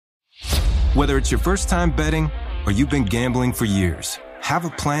Whether it's your first time betting or you've been gambling for years, have a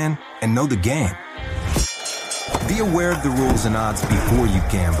plan and know the game. Be aware of the rules and odds before you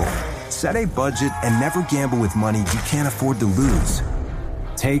gamble. Set a budget and never gamble with money you can't afford to lose.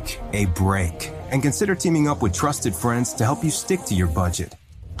 Take a break and consider teaming up with trusted friends to help you stick to your budget.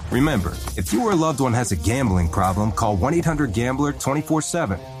 Remember, if you or a loved one has a gambling problem, call 1-800-GAMBLER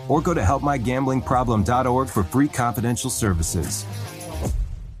 24/7 or go to helpmygamblingproblem.org for free confidential services.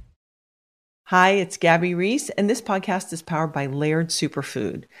 Hi, it's Gabby Reese, and this podcast is powered by Laird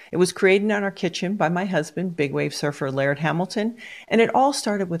Superfood. It was created in our kitchen by my husband, big wave surfer Laird Hamilton, and it all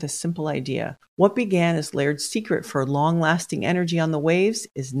started with a simple idea. What began as Laird's secret for long-lasting energy on the waves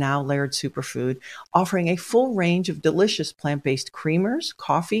is now Laird Superfood, offering a full range of delicious plant-based creamers,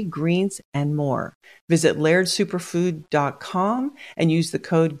 coffee, greens, and more. Visit lairdsuperfood.com and use the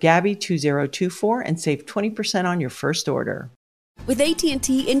code GABBY2024 and save 20% on your first order. With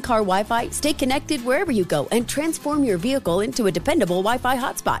AT&T in-car Wi-Fi, stay connected wherever you go and transform your vehicle into a dependable Wi-Fi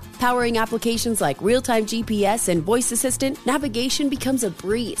hotspot. Powering applications like real-time GPS and voice assistant, navigation becomes a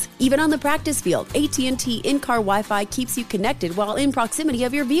breeze. Even on the practice field, AT&T in-car Wi-Fi keeps you connected while in proximity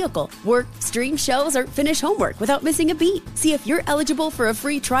of your vehicle. Work, stream shows, or finish homework without missing a beat. See if you're eligible for a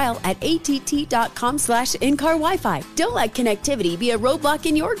free trial at att.com/in-car Wi-Fi. Don't let connectivity be a roadblock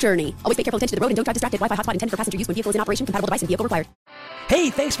in your journey. Always pay careful attention to the road and don't drive distracted. Wi-Fi hotspot intended for passenger use when vehicle is in operation. Compatible device and vehicle required. Hey,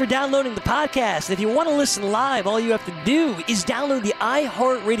 thanks for downloading the podcast. If you want to listen live, all you have to do is download the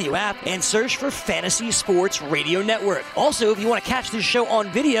iHeartRadio app and search for Fantasy Sports Radio Network. Also, if you want to catch this show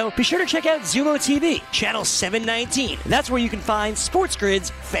on video, be sure to check out Zumo TV, channel 719. That's where you can find Sports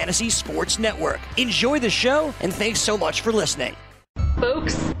Grid's Fantasy Sports Network. Enjoy the show, and thanks so much for listening.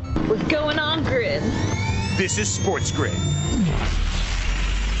 Folks, we're going on Grid. This is Sports Grid.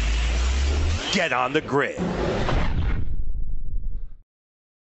 Get on the grid.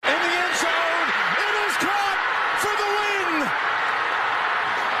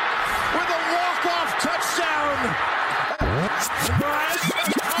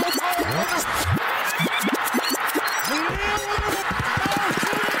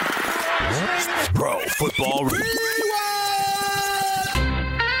 Pro Football Rewind.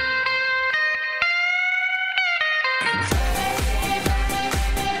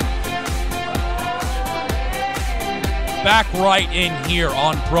 Back right in here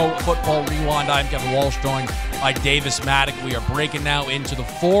on Pro Football Rewind. I'm Kevin Walsh, joined by Davis Maddock. We are breaking now into the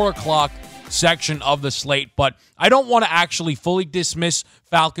 4 o'clock section of the slate, but I don't want to actually fully dismiss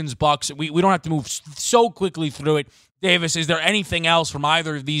Falcons-Bucks. We don't have to move so quickly through it. Davis, is there anything else from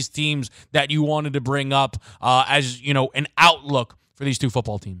either of these teams that you wanted to bring up as, you know, an outlook for these two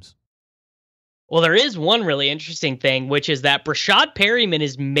football teams? Well, there is one really interesting thing, which is that Brashad Perryman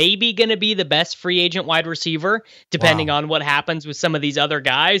is maybe going to be the best free agent wide receiver, depending on what happens with some of these other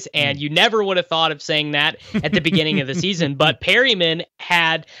guys. And you never would have thought of saying that at the beginning of the season. But Perryman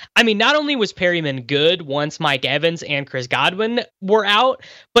not only was Perryman good once Mike Evans and Chris Godwin were out,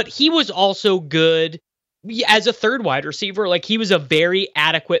 but he was also good as a third wide receiver. Like, he was a very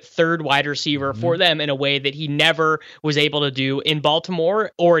adequate third wide receiver for them in a way that he never was able to do in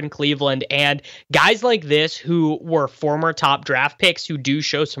Baltimore or in Cleveland. And guys like this, who were former top draft picks, who do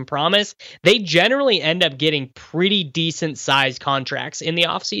show some promise, they generally end up getting pretty decent sized contracts in the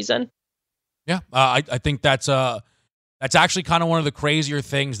offseason. Yeah, I think that's actually kind of one of the crazier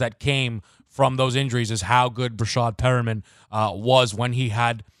things that came from those injuries, is how good Brashad Perriman was when he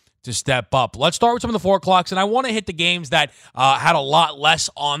had to step up. Let's start with some of the 4 o'clocks, and I want to hit the games that had a lot less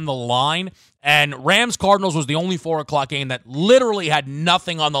on the line. And Rams-Cardinals was the only 4 o'clock game that literally had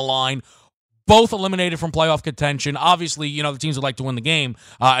nothing on the line. Both eliminated from playoff contention. Obviously, you know, the teams would like to win the game,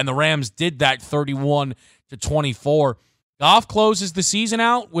 and the Rams did that 31-24. Goff closes the season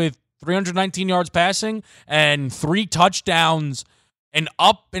out with 319 yards passing and 3 touchdowns. An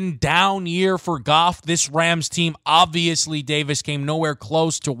up and down year for Goff. This Rams team, obviously, Davis, came nowhere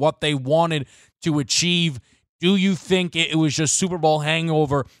close to what they wanted to achieve. Do you think it was just Super Bowl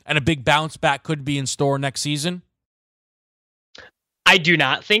hangover and a big bounce back could be in store next season? I do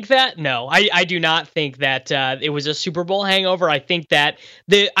not think that. No, I do not think that it was a Super Bowl hangover. I think that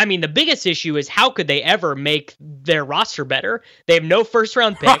the biggest issue is, how could they ever make their roster better? They have no first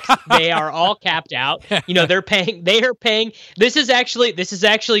round picks. They are all capped out. You know, they are paying. This is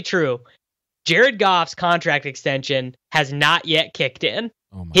actually true. Jared Goff's contract extension has not yet kicked in.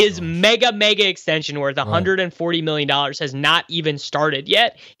 His mega extension worth $140 million has not even started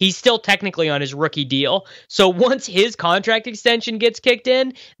yet. He's still technically on his rookie deal. So once his contract extension gets kicked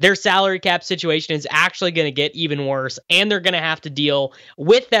in, their salary cap situation is actually going to get even worse. And they're going to have to deal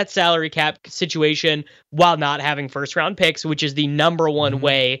with that salary cap situation while not having first round picks, which is the number one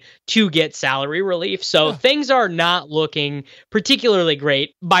way to get salary relief. So things are not looking particularly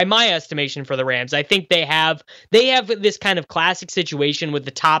great by my estimation for the Rams. I think they have this kind of classic situation with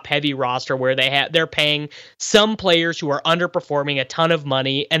the top heavy roster where they're paying some players who are underperforming a ton of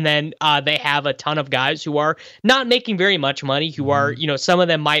money, and then they have a ton of guys who are not making very much money, who are, some of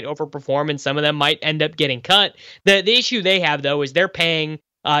them might overperform and some of them might end up getting cut. The issue they have though is they're paying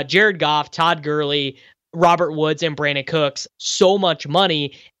Jared Goff, Todd Gurley, Robert Woods, and Brandon Cooks so much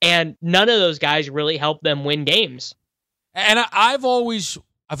money, and none of those guys really help them win games. And I've always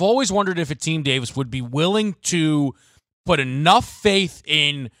wondered if a team, Davis, would be willing to put enough faith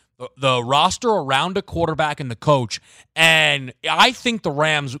in the roster around a quarterback and the coach. And I think the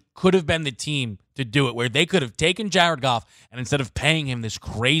Rams could have been the team to do it, where they could have taken Jared Goff and instead of paying him this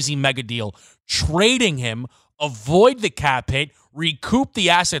crazy mega deal, trading him, avoid the cap hit, recoup the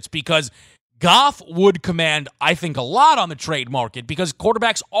assets, because Goff would command, I think, a lot on the trade market because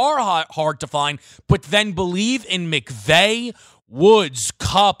quarterbacks are hard to find, but then believe in McVay, Woods,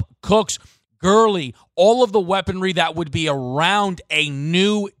 Kupp, Cooks, Gurley, all of the weaponry that would be around a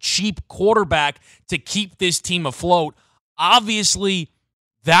new cheap quarterback to keep this team afloat. Obviously,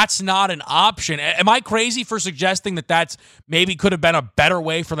 that's not an option. Am I crazy for suggesting that that's maybe could have been a better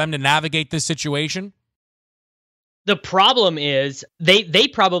way for them to navigate this situation? The problem is they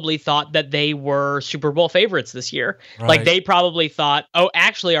probably thought that they were Super Bowl favorites this year. Right. Like they probably thought, oh,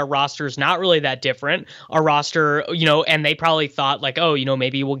 actually our roster is not really that different. Our roster, and they probably thought like, oh,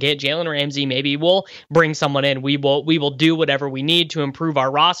 maybe we'll get Jalen Ramsey, maybe we'll bring someone in. We will do whatever we need to improve our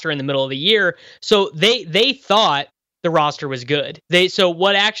roster in the middle of the year. So they thought the roster was good. So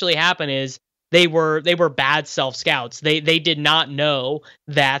what actually happened is they were bad self-scouts. They did not know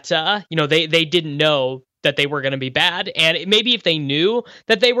that they didn't know that they were going to be bad. And maybe if they knew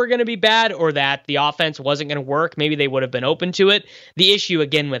that they were going to be bad or that the offense wasn't going to work, maybe they would have been open to it. The issue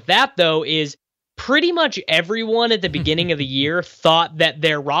again with that though is pretty much everyone at the beginning of the year thought that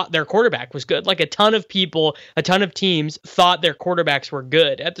their quarterback was good. Like a ton of people, a ton of teams thought their quarterbacks were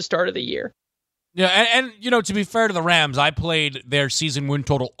good at the start of the year. Yeah, and to be fair to the Rams, I played their season win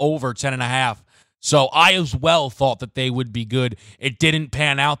total over 10.5. So I as well thought that they would be good. It didn't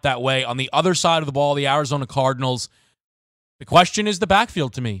pan out that way. On the other side of the ball, the Arizona Cardinals, the question is the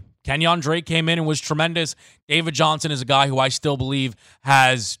backfield to me. Kenyon Drake came in and was tremendous. David Johnson is a guy who I still believe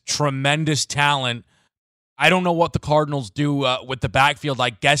has tremendous talent. I don't know what the Cardinals do with the backfield.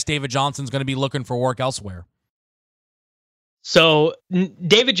 I guess David Johnson's going to be looking for work elsewhere. So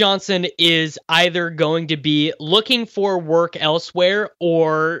David Johnson is either going to be looking for work elsewhere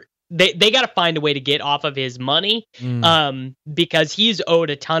or they got to find a way to get off of his money because he's owed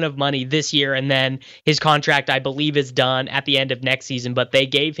a ton of money this year. And then his contract, I believe, is done at the end of next season. But they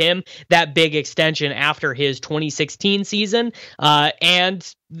gave him that big extension after his 2016 season.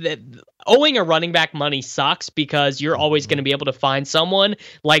 And owing a running back money sucks because you're always going to be able to find someone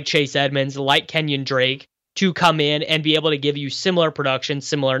like Chase Edmonds, like Kenyon Drake, to come in and be able to give you similar production,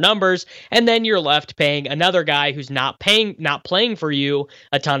 similar numbers, and then you're left paying another guy who's not playing for you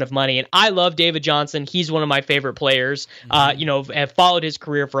a ton of money. And I love David Johnson. He's one of my favorite players. Have followed his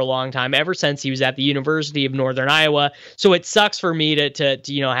career for a long time, ever since he was at the University of Northern Iowa. So it sucks for me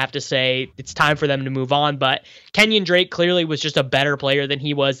to have to say it's time for them to move on. But Kenyon Drake clearly was just a better player than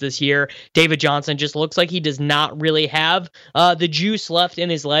he was this year. David Johnson just looks like he does not really have the juice left in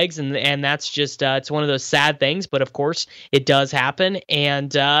his legs, and that's just it's one of those sad things, but of course it does happen.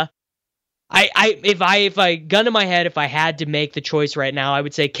 And if I gun to my head, if I had to make the choice right now, I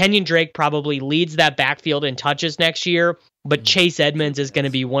would say Kenyon Drake probably leads that backfield in touches next year, but Chase Edmonds is going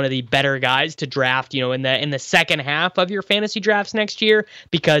to be one of the better guys to draft, in the second half of your fantasy drafts next year,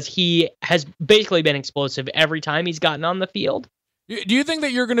 because he has basically been explosive every time he's gotten on the field. Do you think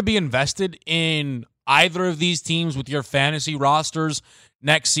that you're going to be invested in either of these teams with your fantasy rosters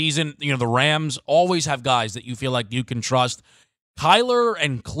next season? The Rams always have guys that you feel like you can trust. Kyler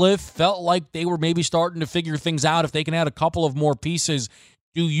and Cliff felt like they were maybe starting to figure things out if they can add a couple of more pieces.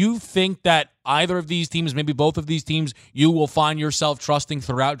 Do you think that either of these teams, maybe both of these teams, you will find yourself trusting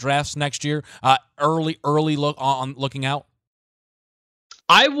throughout drafts next year? Early looking out?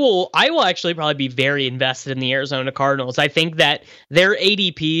 I will actually probably be very invested in the Arizona Cardinals. I think that their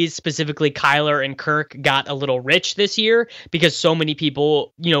ADPs, specifically Kyler and Kirk, got a little rich this year because so many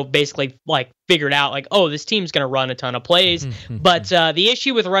people, basically like figured out like, oh, this team's going to run a ton of plays. But the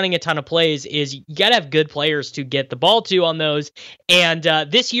issue with running a ton of plays is you got to have good players to get the ball to on those. And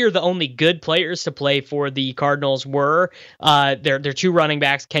this year, the only good players to play for the Cardinals were their two running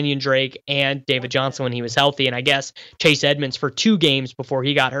backs, Kenyon Drake and David Johnson when he was healthy, and I guess Chase Edmonds for 2 games before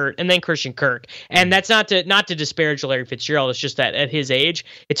he got hurt, and then Christian Kirk. And that's not to disparage Larry Fitzgerald. It's just that at his age,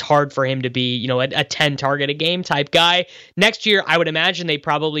 it's hard for him to be, a 10 target a game type guy. Next year, I would imagine they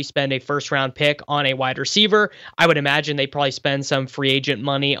probably spend a first-round pick on a wide receiver. I would imagine they probably spend some free agent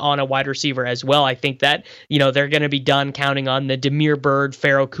money on a wide receiver as well. I think that, they're going to be done counting on the Damiere Byrd,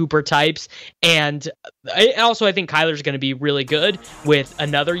 Pharaoh Cooper types. And I think Kyler's going to be really good with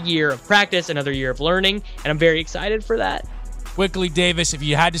another year of practice, another year of learning, and I'm very excited for that. Quickly, Davis, if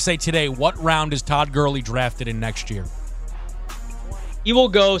you had to say today, what round is Todd Gurley drafted in next year? He will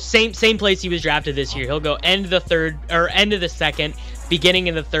go same place he was drafted this year. He'll go end of the third or end of the second, beginning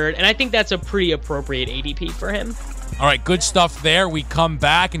of the third, and I think that's a pretty appropriate ADP for him. All right, good stuff there. We come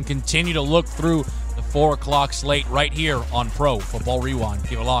back and continue to look through the 4 o'clock slate right here on Pro Football Rewind.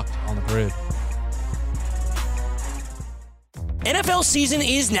 Keep it locked on the grid. NFL season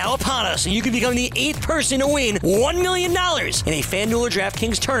is now upon us, and you can become the 8th person to win $1 million in a FanDuel or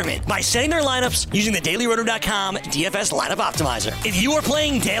DraftKings tournament by setting their lineups using the DailyRoto.com DFS Lineup Optimizer. If you are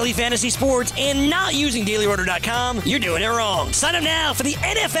playing daily fantasy sports and not using DailyRoto.com, you're doing it wrong. Sign up now for the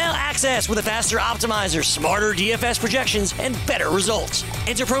NFL access with a faster optimizer, smarter DFS projections, and better results.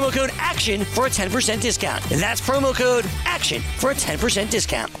 Enter promo code ACTION for a 10% discount. That's promo code ACTION for a 10%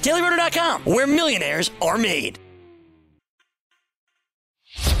 discount. DailyRoto.com, where millionaires are made.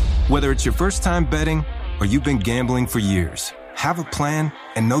 Whether it's your first time betting or you've been gambling for years, have a plan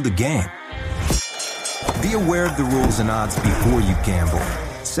and know the game. Be aware of the rules and odds before you gamble.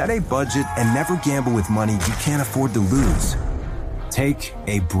 Set a budget and never gamble with money you can't afford to lose. Take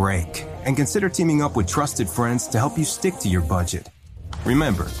a break and consider teaming up with trusted friends to help you stick to your budget.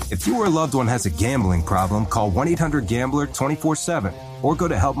 Remember, if you or a loved one has a gambling problem, call 1-800-GAMBLER 24/7 or go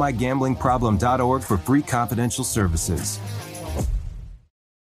to helpmygamblingproblem.org for free confidential services.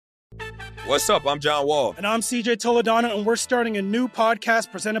 What's up? I'm John Wall. And I'm CJ Toledano, and we're starting a new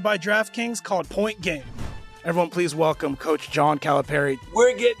podcast presented by DraftKings called Point Game. Everyone, please welcome Coach John Calipari.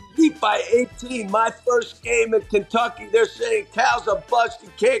 We're getting beat by 18. My first game in Kentucky, they're saying Cal's a bust. He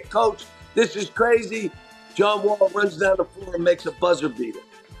can't coach. This is crazy. John Wall runs down the floor and makes a buzzer beater.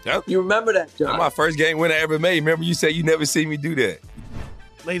 Yep. You remember that, John? That's my first game winner I ever made. Remember you said you never see me do that.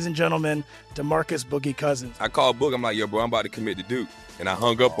 Ladies and gentlemen, DeMarcus Boogie Cousins. I called Boog. I'm like, yo, bro, I'm about to commit to Duke. And I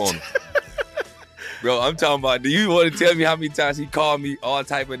hung up on him. Bro, I'm talking about, do you want to tell me how many times he called me all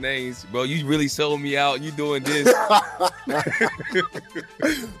type of names? Bro, you really sold me out. You doing this.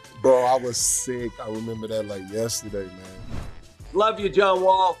 Bro, I was sick. I remember that like yesterday, man. Love you, John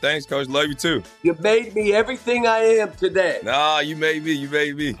Wall. Thanks, Coach. Love you, too. You made me everything I am today. Nah, you made me. You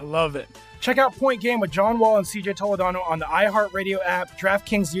made me. I love it. Check out Point Game with John Wall and CJ Toledano on the iHeartRadio app,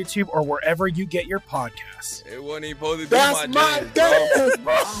 DraftKings YouTube, or wherever you get your podcasts. It wasn't even supposed to be That's my day,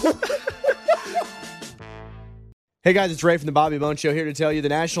 bro. Hey guys, it's Ray from the Bobby Bone Show here to tell you the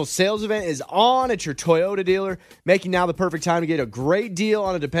national sales event is on at your Toyota dealer, making now the perfect time to get a great deal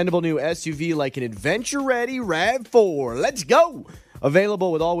on a dependable new SUV like an adventure-ready RAV4. Let's go!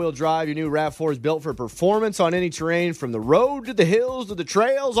 Available with all-wheel drive, your new RAV4 is built for performance on any terrain, from the road to the hills to the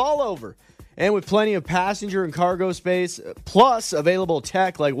trails, all over. And with plenty of passenger and cargo space, plus available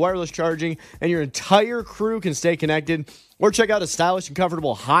tech like wireless charging, and your entire crew can stay connected. Or check out a stylish and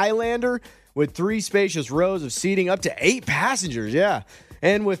comfortable Highlander with 3 spacious rows of seating, up to 8 passengers, yeah.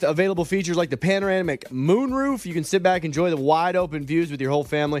 And with available features like the panoramic moonroof, you can sit back and enjoy the wide open views with your whole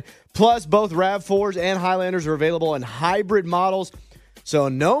family. Plus, both RAV4s and Highlanders are available in hybrid models. So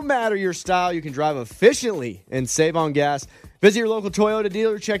no matter your style, you can drive efficiently and save on gas. Visit your local Toyota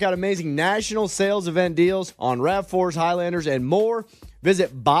dealer. Check out amazing national sales event deals on RAV4s, Highlanders, and more.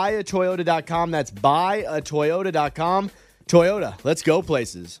 Visit buyatoyota.com. That's buyatoyota.com. Toyota, let's go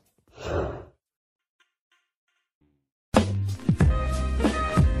places.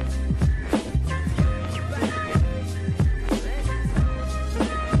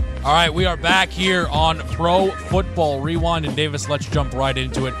 All right, we are back here on Pro Football Rewind, and Davis, let's jump right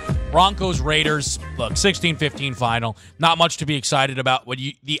into it. Broncos Raiders, look, 16-15 final. Not much to be excited about.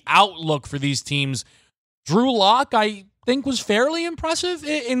 The outlook for these teams, Drew Lock, I think, was fairly impressive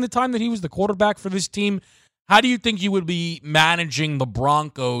in the time that he was the quarterback for this team. How do you think you would be managing the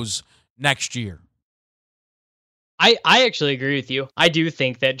Broncos next year? I actually agree with you. I do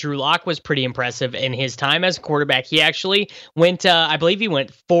think that Drew Lock was pretty impressive in his time as a quarterback. He actually went, I believe he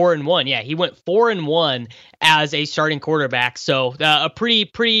went 4-1. Yeah, he went 4-1 as a starting quarterback. So a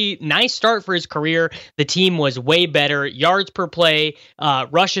pretty nice start for his career. The team was way better. Yards per play,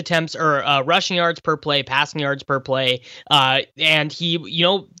 rush attempts, or rushing yards per play, passing yards per play. And he,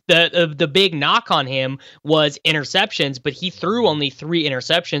 the big knock on him was interceptions, but he threw only 3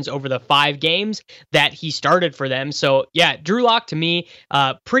 interceptions over the 5 games that he started for them. So yeah, Drew Lock to me,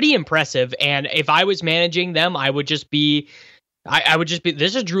 pretty impressive. And if I was managing them, I would just be,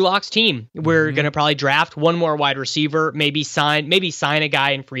 this is Drew Lock's team. We're going to probably draft one more wide receiver, maybe sign a guy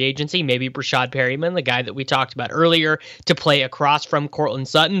in free agency, maybe Brashad Perryman, the guy that we talked about earlier, to play across from Courtland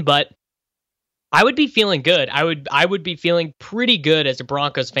Sutton. But I would be feeling good. I would be feeling pretty good as a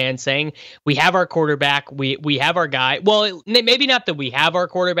Broncos fan, saying we have our quarterback, we have our guy. Well, maybe not that we have our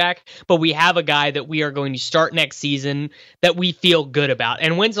quarterback, but we have a guy that we are going to start next season that we feel good about.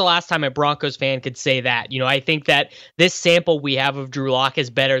 And when's the last time a Broncos fan could say that? I think that this sample we have of Drew Lock is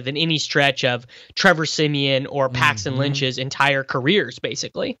better than any stretch of Trevor Siemian or Paxton Lynch's entire careers,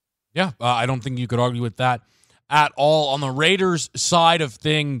 basically. Yeah, I don't think you could argue with that at all. On the Raiders side of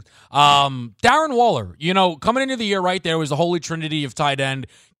things, Darren Waller, coming into the year, right, there was the holy trinity of tight end,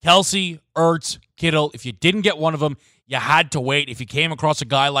 Kelsey, Ertz, Kittle. If you didn't get one of them, you had to wait. If you came across a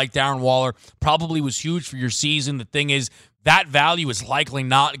guy like Darren Waller, probably was huge for your season. The thing is, that value is likely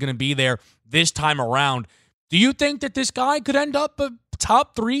not going to be there this time around. Do you think that this guy could end up a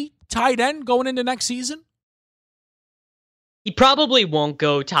top 3 tight end going into next season? He probably won't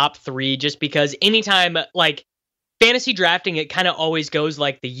go top 3 just because anytime, fantasy drafting, it kind of always goes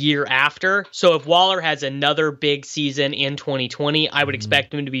like the year after. So if Waller has another big season in 2020, I would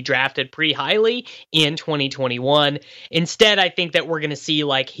expect him to be drafted pretty highly in 2021. Instead, I think that we're going to see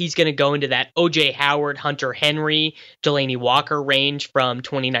he's going to go into that OJ Howard, Hunter Henry, Delaney Walker range from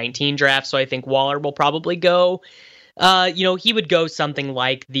 2019 draft. So I think Waller will probably go he would go something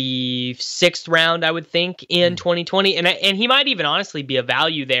like the 6th round, I would think, in 2020. And he might even honestly be a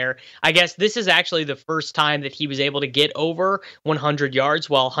value there. I guess this is actually the first time that he was able to get over 100 yards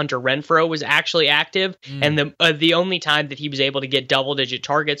while Hunter Renfrow was actually active. And the only time that he was able to get double-digit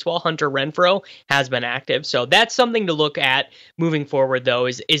targets while Hunter Renfrow has been active. So that's something to look at moving forward, though,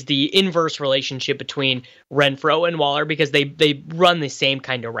 is the inverse relationship between Renfrow and Waller, because they run the same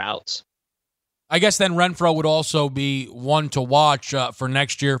kind of routes. I guess then Renfrow would also be one to watch for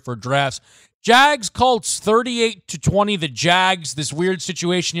next year for drafts. Jags, Colts, 38-20. The Jags, this weird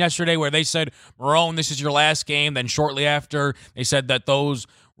situation yesterday where they said, Marone, this is your last game. Then shortly after, they said that those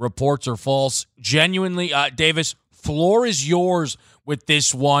reports are false. Genuinely, Davis, floor is yours with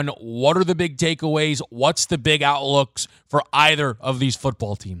this one. What are the big takeaways? What's the big outlooks for either of these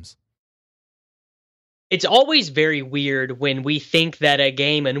football teams? It's always very weird when we think that a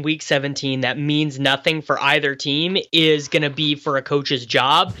game in Week 17 that means nothing for either team is going to be for a coach's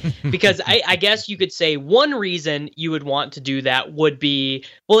job. Because I guess you could say one reason you would want to do that would be,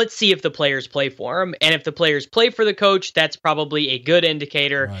 well, let's see if the players play for him. And if the players play for the coach, that's probably a good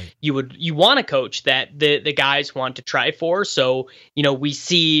indicator. Right. You want a coach that the guys want to try for. So, we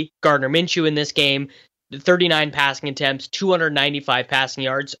see Gardner Minshew in this game. 39 passing attempts, 295 passing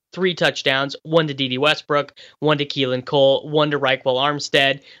yards, 3 touchdowns, 1 to Dede Westbrook, 1 to Keelan Cole, 1 to Reichwell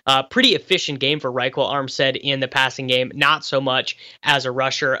Armstead. Pretty efficient game for Reichwell Armstead in the passing game, not so much as a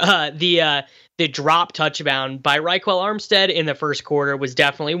rusher. The drop touchdown by Reichwell Armstead in the first quarter was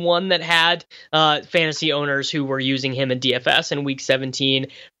definitely one that had fantasy owners who were using him in DFS in Week 17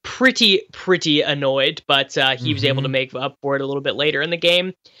 pretty annoyed, but he was able to make up for it a little bit later in the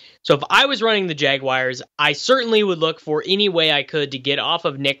game. So if I was running the Jaguars, I certainly would look for any way I could to get off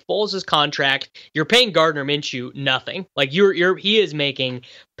of Nick Foles' contract. You're paying Gardner Minshew nothing. He is making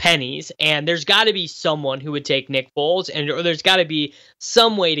pennies, and there's got to be someone who would take Nick Foles, or there's got to be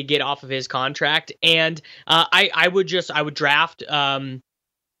some way to get off of his contract. And I would draft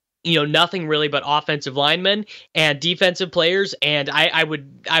nothing really but offensive linemen and defensive players. And I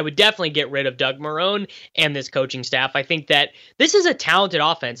would definitely get rid of Doug Marrone and this coaching staff. I think that this is a talented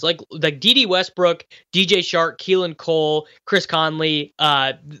offense. Like Dede Westbrook, DJ Chark, Keelan Cole, Chris Conley.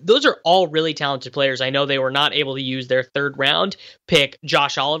 Those are all really talented players. I know they were not able to use their 3rd round pick,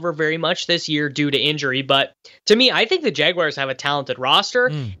 Josh Oliver, very much this year due to injury. But to me, I think the Jaguars have a talented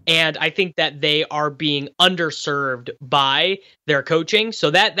roster, and I think that they are being underserved by their coaching.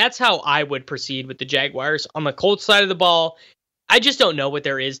 So that's how I would proceed with the Jaguars. On the Colts side of the ball, I just don't know what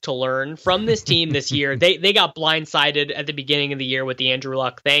there is to learn from this team this year. They got blindsided at the beginning of the year with the Andrew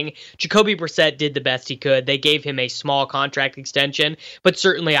Luck thing. Jacoby Brissett did the best he could. They gave him a small contract extension, but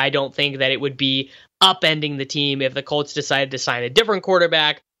certainly I don't think that it would be upending the team if the Colts decided to sign a different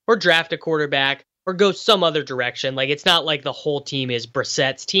quarterback or draft a quarterback or go some other direction. Like, it's not like the whole team is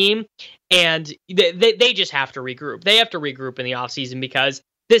Brissett's team, and they just have to regroup. They have to regroup in the offseason because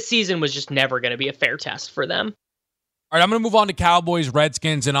this season was just never going to be a fair test for them. All right, I'm going to move on to Cowboys,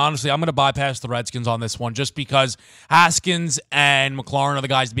 Redskins, and honestly, I'm going to bypass the Redskins on this one just because Haskins and McLaurin are the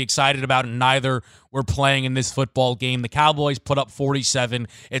guys to be excited about, and neither were playing in this football game. The Cowboys put up 47.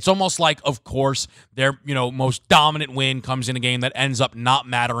 It's almost like, of course, their most dominant win comes in a game that ends up not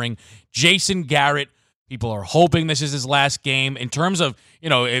mattering. Jason Garrett, people are hoping this is his last game. In terms of,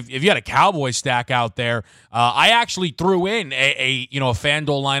 if you had a Cowboys stack out there, I actually threw in a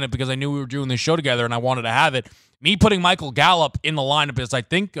FanDuel lineup because I knew we were doing this show together and I wanted to have it. Me putting Michael Gallup in the lineup is, I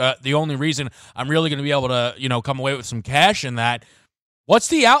think, the only reason I'm really going to be able to, come away with some cash in that. What's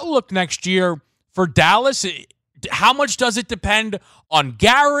the outlook next year for Dallas? How much does it depend on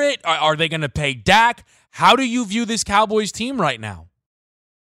Garrett? Are they going to pay Dak? How do you view this Cowboys team right now?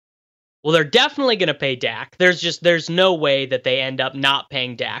 Well, they're definitely going to pay Dak. There's no way that they end up not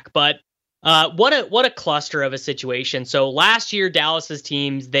paying Dak. But what a cluster of a situation. So last year, Dallas's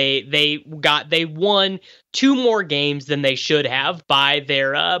teams they won 2 more games than they should have by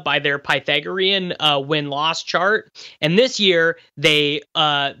their Pythagorean win-loss chart. And this year they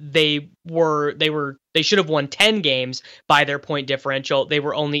should have won 10 games by their point differential. They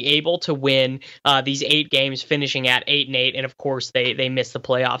were only able to win these 8 games, finishing at 8-8. And of course, they missed the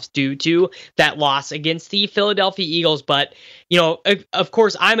playoffs due to that loss against the Philadelphia Eagles. But, of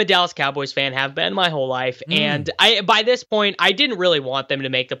course, I'm a Dallas Cowboys fan, have been my whole life. And by this point, I didn't really want them to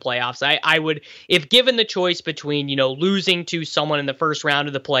make the playoffs. I would, if given the choice between, losing to someone in the first round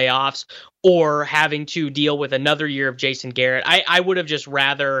of the playoffs or having to deal with another year of Jason Garrett, I would have just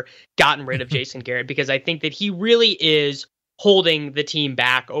rather gotten rid of Jason Garrett because I think that he really is holding the team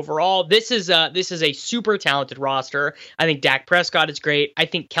back overall. This is a super talented roster. I think Dak Prescott is great. I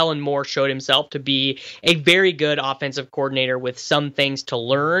think Kellen Moore showed himself to be a very good offensive coordinator with some things to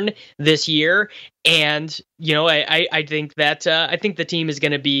learn this year. And, I think that I think the team is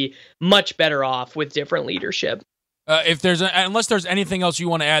going to be much better off with different leadership. Unless there's anything else you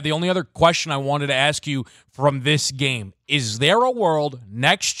want to add, the only other question I wanted to ask you from this game, is there a world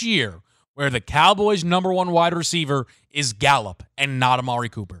next year where the Cowboys' number 1 wide receiver is Gallup and not Amari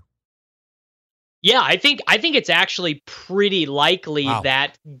Cooper? Yeah, I think it's actually pretty likely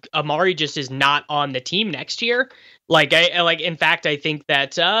that Amari just is not on the team next year. In fact, I think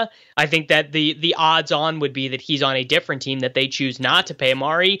that the odds on would be that he's on a different team, that they choose not to pay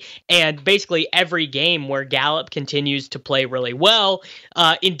Amari. And basically every game where Gallup continues to play really well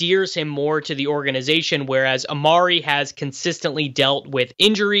endears him more to the organization, whereas Amari has consistently dealt with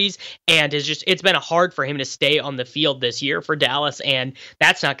injuries and it's been hard for him to stay on the field this year for Dallas, and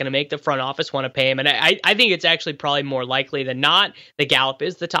that's not going to make the front office want to pay him. And I think it's actually probably more likely than not that Gallup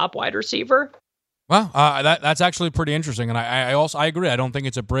is the top wide receiver. Well, that's actually pretty interesting, and I agree. I don't think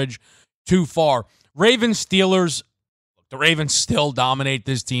it's a bridge too far. Ravens-Steelers, the Ravens still dominate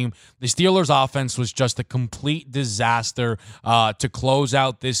this team. The Steelers' offense was just a complete disaster to close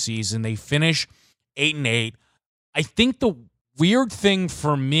out this season. They finish 8-8. I think the weird thing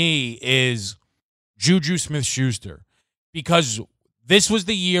for me is Juju Smith-Schuster, because this was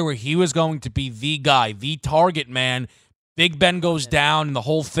the year where he was going to be the guy, the target man. Big Ben goes down, and the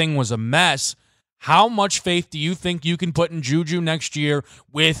whole thing was a mess. How much faith do you think you can put in Juju next year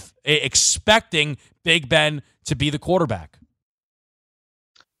with expecting Big Ben to be the quarterback?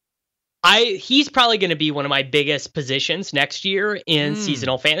 He's probably going to be one of my biggest positions next year in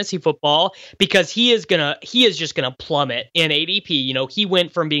seasonal fantasy football, because he is just going to plummet in ADP. He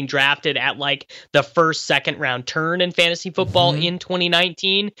went from being drafted at like the first, second round turn in fantasy football in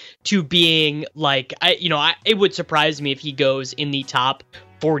 2019 to being like, it would surprise me if he goes in the top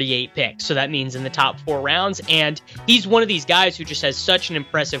 48 picks. So that means in the top 4 rounds. And he's one of these guys who just has such an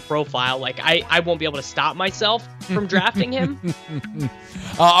impressive profile. Like I won't be able to stop myself from drafting him.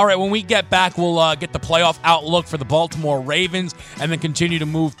 All right, when we get back, we'll get the playoff outlook for the Baltimore Ravens and then continue to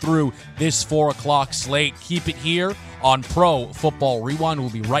move through this 4 o'clock slate. Keep it here on Pro Football Rewind.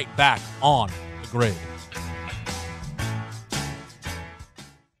 We'll be right back on the grid.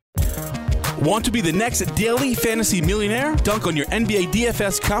 Want to be the next daily fantasy millionaire? Dunk on your NBA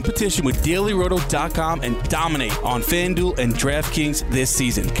DFS competition with DailyRoto.com and dominate on FanDuel and DraftKings this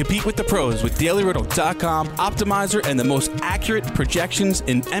season. Compete with the pros with DailyRoto.com, Optimizer, and the most accurate projections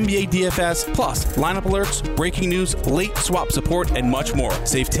in NBA DFS, plus lineup alerts, breaking news, late swap support, and much more.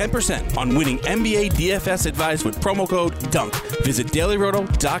 Save 10% on winning NBA DFS advice with promo code DUNK. Visit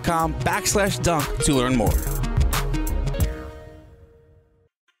DailyRoto.com/dunk to learn more.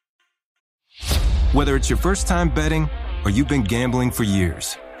 Whether it's your first time betting or you've been gambling for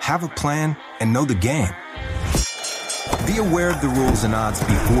years, have a plan and know the game. Be aware of the rules and odds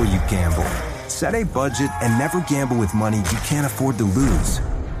before you gamble. Set a budget and never gamble with money you can't afford to lose.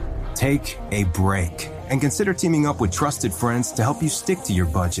 Take a break and consider teaming up with trusted friends to help you stick to your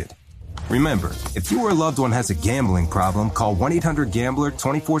budget. Remember, if you or a loved one has a gambling problem, call 1-800-GAMBLER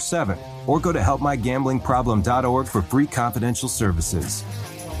 24/7 or go to helpmygamblingproblem.org for free confidential services.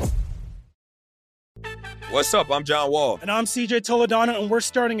 What's up? I'm John Wall. And I'm CJ Toledano, and we're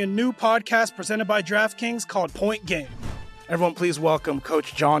starting a new podcast presented by DraftKings called Point Game. Everyone, please welcome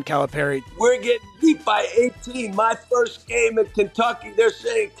Coach John Calipari. We're getting beat by 18. My first game in Kentucky, they're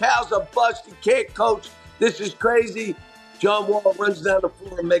saying Cal's a bust. He can't coach. This is crazy. John Wall runs down the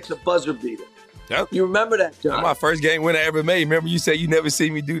floor and makes a buzzer beater. Yep. You remember that, John? That's my first game winner I ever made. Remember you said you never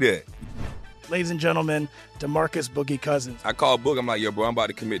seen me do that. Ladies and gentlemen, DeMarcus Boogie Cousins. I called Boog. I'm like, yo, bro, I'm about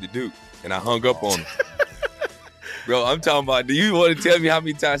to commit to Duke. And I hung up on him. Bro, I'm talking about, do you want to tell me how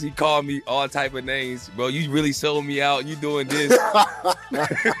many times he called me all type of names? Bro, you really sold me out. You doing this.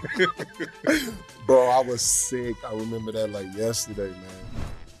 Bro, I was sick. I remember that like yesterday, man.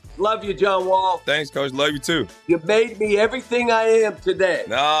 Love you, John Wall. Thanks, Coach. Love you, too. You made me everything I am today.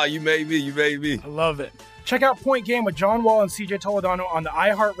 Nah, you made me. I love it. Check out Point Game with John Wall and CJ Toledano on the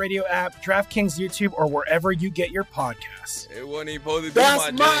iHeartRadio app, DraftKings YouTube, or wherever you get your podcasts. It wasn't even supposed to be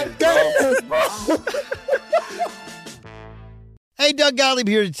That's my game, bro. Hey, Doug Gottlieb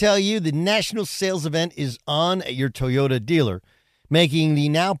here to tell you the national sales event is on at your Toyota dealer, making the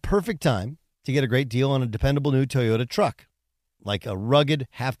now perfect time to get a great deal on a dependable new Toyota truck, like a rugged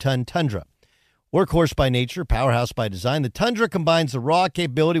half-ton Tundra. Workhorse by nature, powerhouse by design, the Tundra combines the raw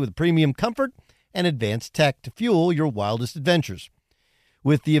capability with premium comfort and advanced tech to fuel your wildest adventures.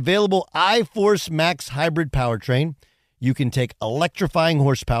 With the available iForce Max hybrid powertrain, you can take electrifying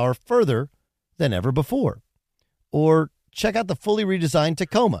horsepower further than ever before. Or check out the fully redesigned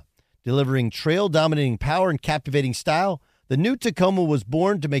Tacoma. Delivering trail-dominating power and captivating style, the new Tacoma was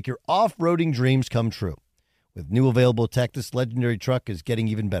born to make your off-roading dreams come true. With new available tech, this legendary truck is getting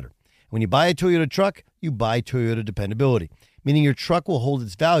even better. When you buy a Toyota truck, you buy Toyota dependability, meaning your truck will hold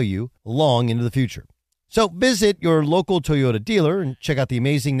its value long into the future. So visit your local Toyota dealer and check out the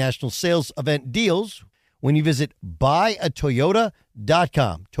amazing national sales event deals when you visit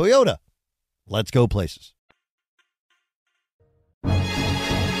buyatoyota.com. Toyota, let's go places.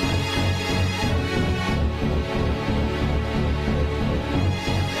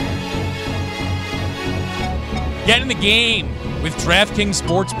 Get in the game with DraftKings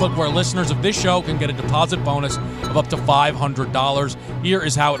Sportsbook, where listeners of this show can get a deposit bonus of up to $500. Here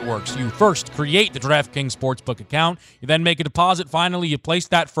is how it works. You first create the DraftKings Sportsbook account. You then make a deposit. Finally, you place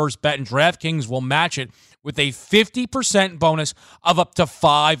that first bet, and DraftKings will match it with a 50% bonus of up to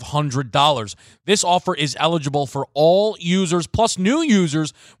 $500. This offer is eligible for all users, plus new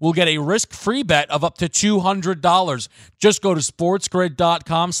users will get a risk-free bet of up to $200. Just go to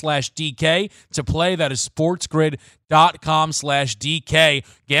sportsgrid.com/DK to play. That is sportsgrid.com/DK.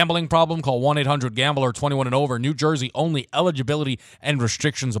 Gambling problem? Call 1-800-GAMBLER, 21 and over. New Jersey only. Eligibility and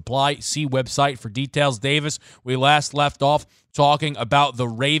restrictions apply. See website for details. Davis, we last left off talking about the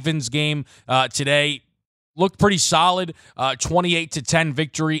Ravens game today. Looked pretty solid, 28-10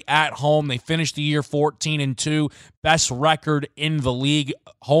 victory at home. They finished the year 14-2, best record in the league,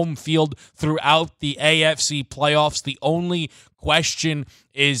 home field throughout the AFC playoffs. The only question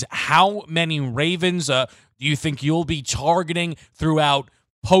is, how many Ravens do you think you'll be targeting throughout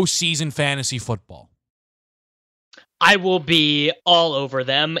postseason fantasy football? I will be all over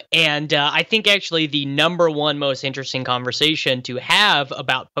them. And I think actually the number one most interesting conversation to have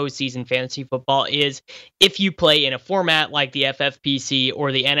about postseason fantasy football is if you play in a format like the FFPC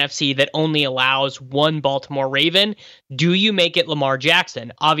or the NFC that only allows one Baltimore Raven, do you make it Lamar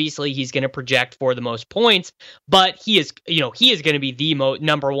Jackson? Obviously, he's going to project for the most points, but he is going to be the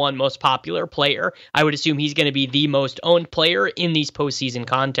number one most popular player. I would assume he's going to be the most owned player in these postseason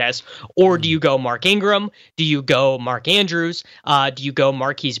contests. Or do you go Mark Ingram? Do you go Mark Andrews? Do you go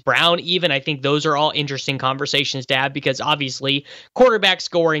Marquise Brown even? I think those are all interesting conversations to have because obviously quarterback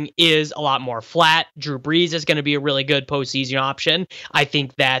scoring is a lot more flat. Drew Brees is going to be a really good postseason option. I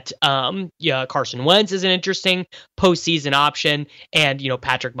think that Carson Wentz is an interesting postseason option. And,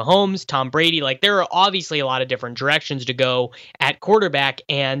 Patrick Mahomes, Tom Brady, like there are obviously a lot of different directions to go at quarterback.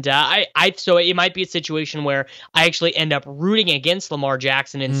 And so it might be a situation where I actually end up rooting against Lamar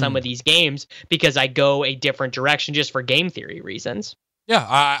Jackson in some of these games because I go a different direction just for game theory reasons. Yeah,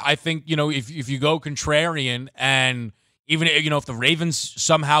 I think, if you go contrarian and even, if the Ravens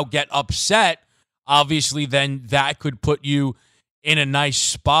somehow get upset, obviously then that could put you in a nice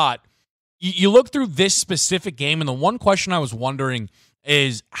spot. You look through this specific game, and the one question I was wondering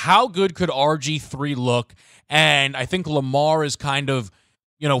is how good could RG3 look? And I think Lamar is kind of,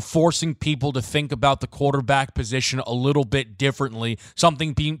 forcing people to think about the quarterback position a little bit differently,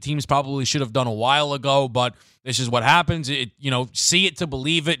 something teams probably should have done a while ago, but this is what happens. See it to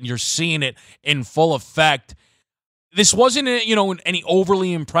believe it, and you're seeing it in full effect. This wasn't, any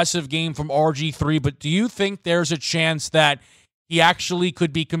overly impressive game from RG3, but do you think there's a chance that he actually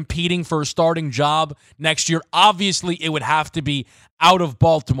could be competing for a starting job next year? Obviously, it would have to be out of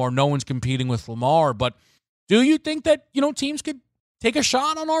Baltimore. No one's competing with Lamar, but do you think that, teams could take a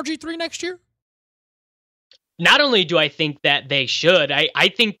shot on RG3 next year? Not only do I think that they should, I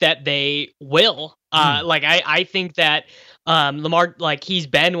think that they will. I think that Lamar, he's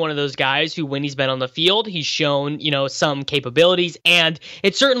been one of those guys who, when he's been on the field, he's shown, some capabilities, and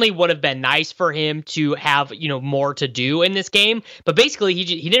it certainly would have been nice for him to have, more to do in this game. But basically,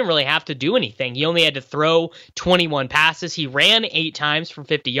 he didn't really have to do anything. He only had to throw 21 passes. He ran 8 times for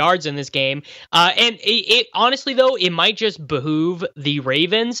 50 yards in this game. And it honestly, though, it might just behoove the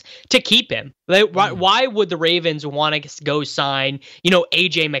Ravens to keep him. Why would the Ravens want to go sign,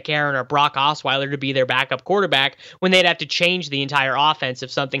 A.J. McCarron or Brock Osweiler to be their backup quarterback when they'd have to change the entire offense if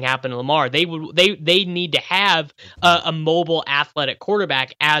something happened to Lamar? They need to have a mobile, athletic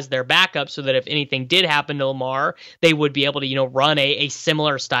quarterback as their backup so that if anything did happen to Lamar, they would be able to, run a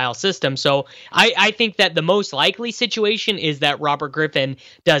similar style system. So I think that the most likely situation is that Robert Griffin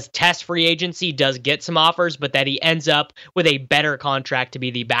does test free agency, does get some offers, but that he ends up with a better contract to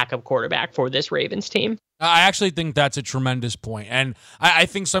be the backup quarterback for this Ravens team. I actually think that's a tremendous point. And I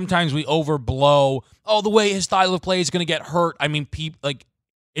think sometimes we overblow, the way his style of play is going to get hurt. I mean,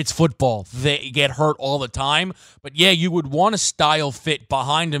 it's football. They get hurt all the time. But yeah, you would want a style fit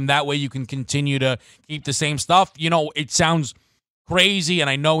behind him. That way you can continue to keep the same stuff. It sounds crazy, and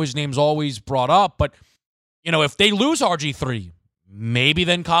I know his name's always brought up, but, if they lose RG3, maybe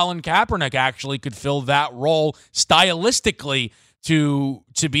then Colin Kaepernick actually could fill that role stylistically to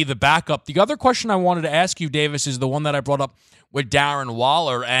be the backup. The other question I wanted to ask you, Davis, is the one that I brought up with Darren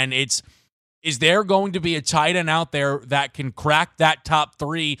Waller, and is there going to be a tight end out there that can crack that top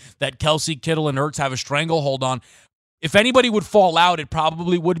 3 that Kelsey, Kittle, and Ertz have a stranglehold on? If anybody would fall out, it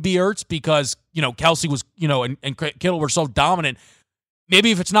probably would be Ertz because, Kelsey was, and Kittle were so dominant.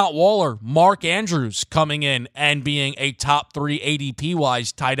 Maybe if it's not Waller, Mark Andrews coming in and being a top 3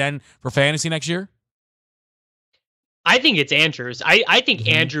 ADP-wise tight end for fantasy next year? I think it's Andrews. I think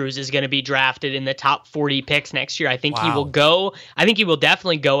Andrews is going to be drafted in the top 40 picks next year. I think he will go. I think he will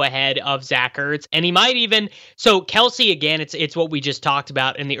definitely go ahead of Zach Ertz, and he might even. So Kelsey, again, it's what we just talked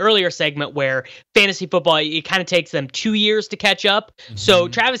about in the earlier segment, where fantasy football, it kind of takes them 2 years to catch up. So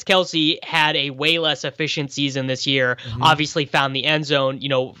Travis Kelsey had a way less efficient season this year. Obviously, found the end zone,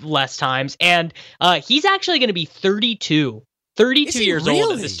 less times, and he's actually going to be 32 years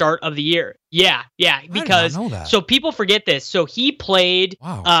old at the start of the year. Yeah, because so people forget this. So he played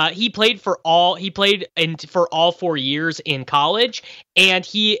for all 4 years in college, and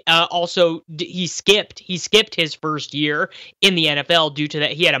he he skipped his first year in the NFL due to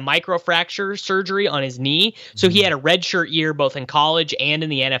that. He had a microfracture surgery on his knee, so he had a redshirt year both in college and in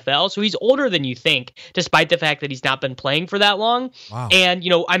the NFL. So he's older than you think, despite the fact that he's not been playing for that long. Wow. And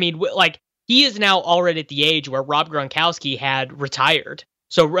he is now already at the age where Rob Gronkowski had retired.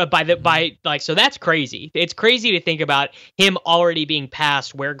 So so that's crazy. It's crazy to think about him already being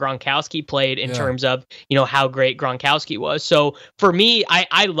past where Gronkowski played in terms of, how great Gronkowski was. So for me,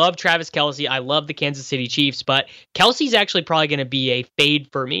 I love Travis Kelsey. I love the Kansas City Chiefs, but Kelsey's actually probably going to be a fade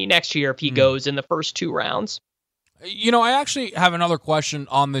for me next year if he goes in the first 2 rounds. I actually have another question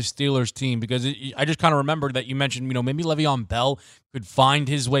on the Steelers team because I just kind of remembered that you mentioned, maybe Le'Veon Bell could find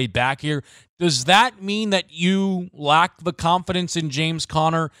his way back here. Does that mean that you lack the confidence in James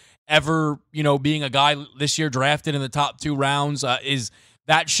Conner ever, being a guy this year drafted in the top 2 rounds? Is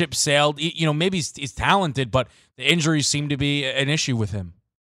that ship sailed? Maybe he's talented, but the injuries seem to be an issue with him.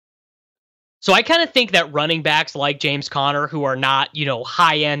 So I kind of think that running backs like James Conner, who are not,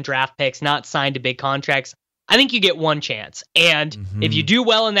 high-end draft picks, not signed to big contracts, I think you get one chance. And if you do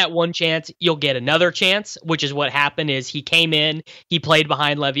well in that one chance, you'll get another chance, which is what happened is he came in, he played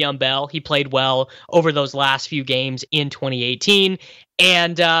behind Le'Veon Bell. He played well over those last few games in 2018.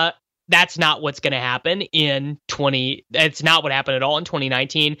 And that's not what's going to happen it's not what happened at all in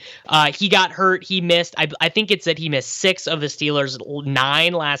 2019. He got hurt. He missed, I think it's that he missed 6 of the Steelers'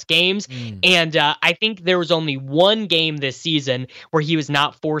 9 last games. And I think there was only one game this season where he was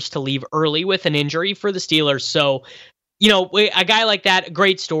not forced to leave early with an injury for the Steelers. So, a guy like that,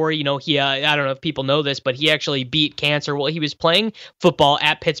 great story. He, I don't know if people know this, but he actually beat cancer while he was playing football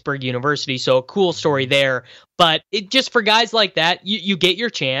at Pittsburgh University. So a cool story there. But it just for guys like that, you get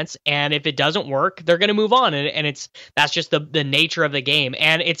your chance. And if it doesn't work, they're going to move on. And that's just the nature of the game.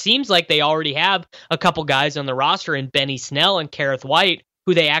 And it seems like they already have a couple guys on the roster in Benny Snell and Kareth White,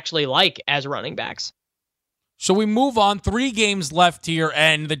 who they actually like as running backs. So we move on. 3 games left here,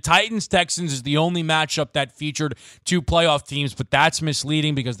 and the Titans-Texans is the only matchup that featured 2 playoff teams, but that's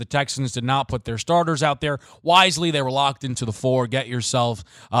misleading because the Texans did not put their starters out there. Wisely, they were locked into the 4. Get yourself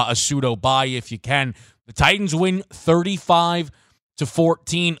a pseudo-bye if you can. The Titans win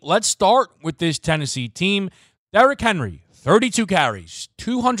 35-14. Let's start with this Tennessee team. Derrick Henry, 32 carries,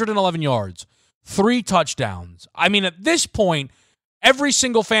 211 yards, 3 touchdowns. I mean, at this point, every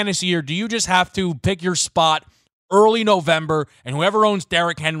single fantasy year, do you just have to pick your spot early November, and whoever owns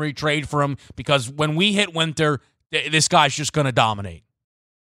Derrick Henry, trade for him, because when we hit winter, this guy's just going to dominate?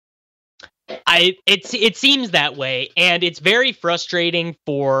 It seems that way, and it's very frustrating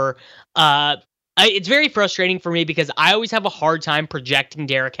for me because I always have a hard time projecting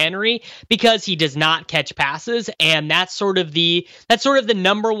Derrick Henry because he does not catch passes, and that's sort of the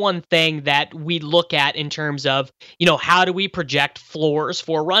number one thing that we look at in terms of, how do we project floors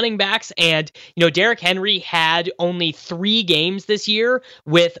for running backs? And, Derrick Henry had only 3 games this year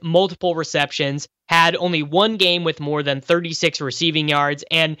with multiple receptions, had only 1 game with more than 36 receiving yards.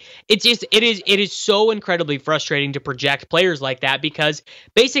 And it is so incredibly frustrating to project players like that because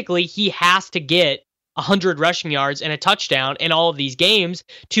basically he has to get 100 rushing yards and a touchdown in all of these games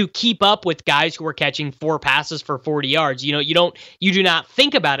to keep up with guys who are catching 4 passes for 40 yards. You do not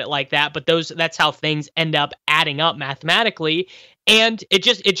think about it like that, but that's how things end up adding up mathematically. And it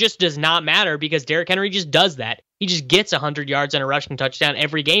just does not matter because Derrick Henry just does that. He just gets 100 yards and a rushing touchdown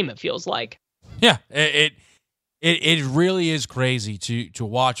every game, it feels like. Yeah, it really is crazy to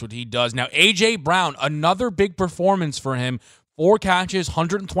watch what he does. Now, A.J. Brown, another big performance for him. 4 catches,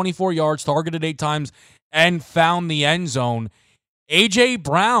 124 yards, targeted 8 times, and found the end zone. A.J.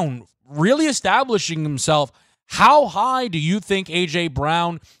 Brown really establishing himself. How high do you think A.J.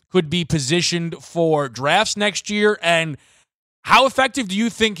 Brown could be positioned for drafts next year, and how effective do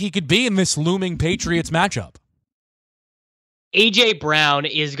you think he could be in this looming Patriots matchup? A.J. Brown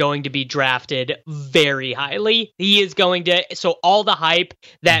is going to be drafted very highly. He is going to, so all the hype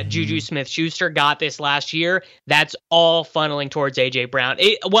that Juju Smith-Schuster got this last year, that's all funneling towards A.J. Brown.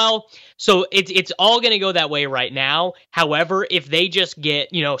 So it's all going to go that way right now. However, if they just get,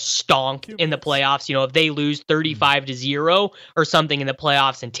 stonked in the playoffs, if they lose 35-0 or something in the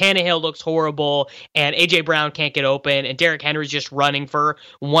playoffs and Tannehill looks horrible and A.J. Brown can't get open and Derrick Henry's just running for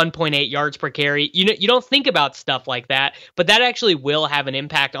 1.8 yards per carry, you don't think about stuff like that, but that actually will have an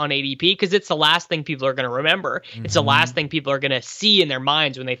impact on ADP because it's the last thing people are going to remember. It's the last thing people are going to see in their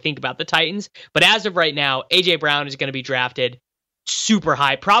minds when they think about the Titans. But as of right now, A.J. Brown is going to be drafted super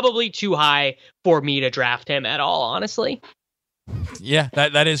high, probably too high for me to draft him at all, honestly. Yeah,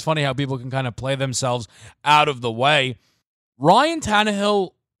 that is funny how people can kind of play themselves out of the way. Ryan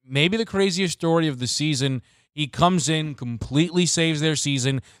Tannehill, maybe the craziest story of the season. He comes in, completely saves their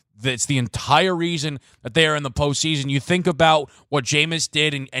season. That's the entire reason that they are in the postseason. You think about what Jameis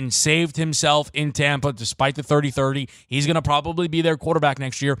did and saved himself in Tampa despite the 30-30. He's going to probably be their quarterback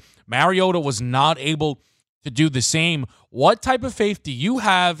next year. Mariota was not able to do the same. What type of faith do you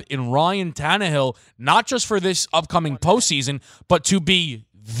have in Ryan Tannehill, not just for this upcoming postseason, but to be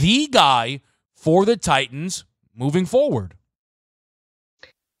the guy for the Titans moving forward?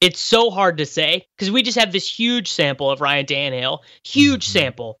 It's so hard to say because we just have this huge sample of Ryan Tannehill. Huge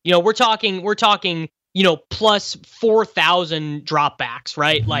sample. We're talking, plus 4,000 dropbacks,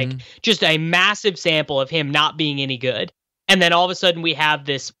 right? Like just a massive sample of him not being any good. And then all of a sudden we have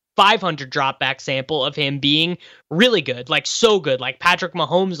this 500 dropback sample of him being really good, like so good, like Patrick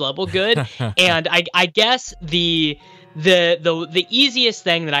Mahomes level good. And I guess the easiest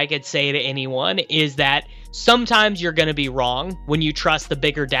thing that I could say to anyone is that sometimes you're going to be wrong when you trust the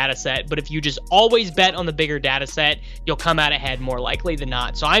bigger data set, but if you just always bet on the bigger data set, you'll come out ahead more likely than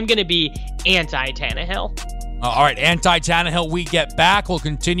not. So I'm going to be anti-Tannehill. All right, anti-Tannehill, we get back. We'll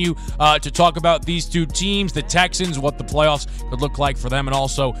continue to talk about these two teams, the Texans, what the playoffs could look like for them, and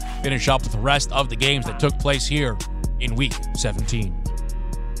also finish up with the rest of the games that took place here in Week 17.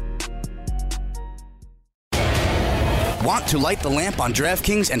 Want to light the lamp on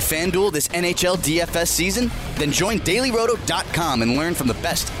DraftKings and FanDuel this NHL DFS season? Then join DailyRoto.com and learn from the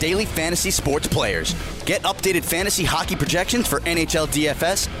best daily fantasy sports players. Get updated fantasy hockey projections for NHL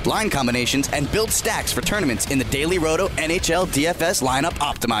DFS, line combinations, and build stacks for tournaments in the Daily Roto NHL DFS Lineup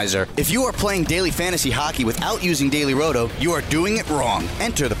Optimizer. If you are playing daily fantasy hockey without using Daily Roto, you are doing it wrong.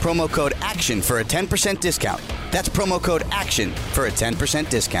 Enter the promo code ACTION for a 10% discount. That's promo code ACTION for a 10%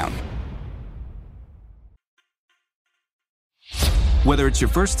 discount. Whether it's your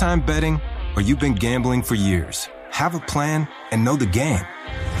first time betting or you've been gambling for years, have a plan and know the game.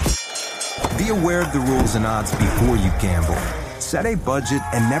 Be aware of the rules and odds before you gamble. Set a budget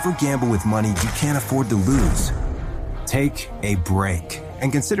and never gamble with money you can't afford to lose. Take a break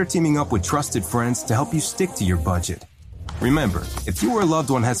and consider teaming up with trusted friends to help you stick to your budget. Remember, if you or a loved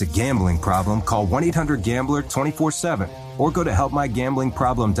one has a gambling problem, call 1-800-GAMBLER 24/7 or go to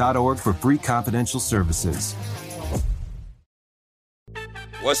helpmygamblingproblem.org for free confidential services.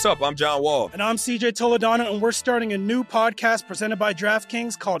 What's up? I'm John Wall. And I'm CJ Toledano, and we're starting a new podcast presented by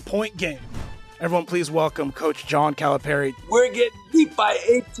DraftKings called Point Game. Everyone, please welcome Coach John Calipari. We're getting beat by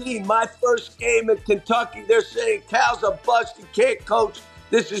 18. My first game in Kentucky, they're saying Cal's a bust. He can't coach.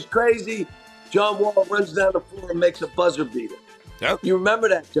 This is crazy. John Wall runs down the floor and makes a buzzer beater. Yep. You remember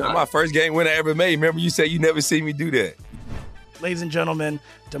that, John? That's my first game winner I ever made. Remember you said you never see me do that. Ladies and gentlemen,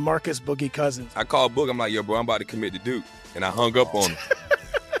 DeMarcus Boogie Cousins. I called Boog. I'm like, yo, bro, I'm about to commit to Duke. And I hung up on him.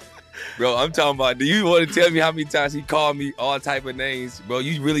 Bro, I'm talking about, do you want to tell me how many times he called me all type of names? Bro,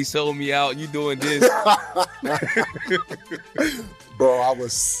 you really sold me out. You doing this. Bro, I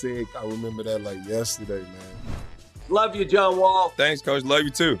was sick. I remember that like yesterday, man. Love you, John Wall. Thanks, Coach. Love you,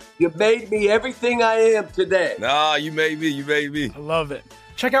 too. You made me everything I am today. Nah, you made me. You made me. I love it.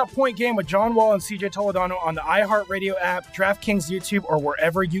 Check out Point Game with John Wall and CJ Toledano on the iHeartRadio app, DraftKings YouTube, or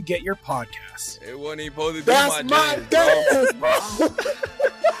wherever you get your podcasts. It wasn't even supposed to be That's my dance, bro.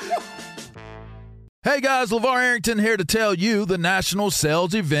 Hey guys, LeVar Arrington here to tell you the national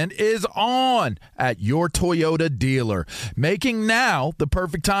sales event is on at your Toyota dealer, making now the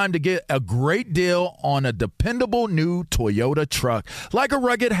perfect time to get a great deal on a dependable new Toyota truck, like a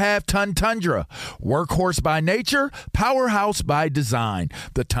rugged half-ton Tundra. Workhorse by nature, powerhouse by design.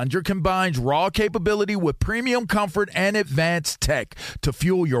 The Tundra combines raw capability with premium comfort and advanced tech to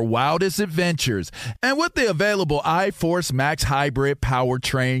fuel your wildest adventures. And with the available iForce Max Hybrid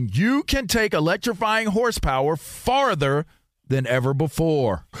powertrain, you can take electrifying horsepower farther than ever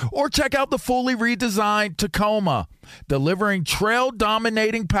before. Or check out the fully redesigned Tacoma, delivering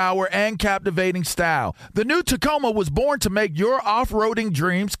trail-dominating power and captivating style. The new Tacoma was born to make your off-roading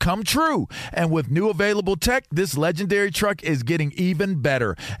dreams come true. And with new available tech, this legendary truck is getting even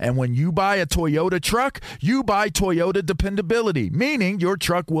better. And when you buy a Toyota truck, you buy Toyota dependability, meaning your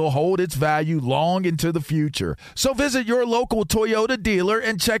truck will hold its value long into the future. So visit your local Toyota dealer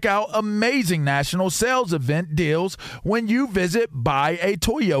and check out amazing national sales event deals when you visit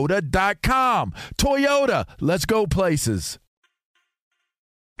buyatoyota.com. Toyota, let's go places.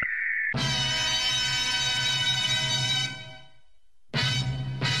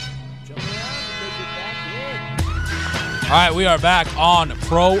 All right, we are back on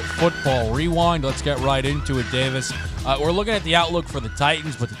Pro Football Rewind. Let's get right into it, Davis. We're looking at the outlook for the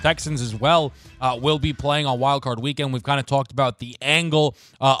Titans, but the Texans as well will be playing on Wild Card Weekend. We've kind of talked about the angle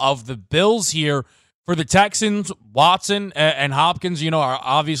of the Bills here. For the Texans, Watson and Hopkins, are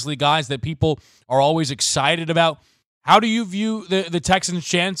obviously guys that people are always excited about. How do you view the Texans'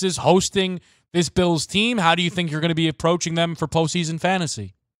 chances hosting this Bills team? How do you think you're going to be approaching them for postseason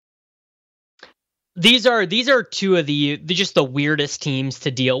fantasy? These are two of the weirdest teams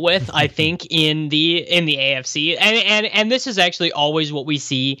to deal with, I think, in the AFC. And this is actually always what we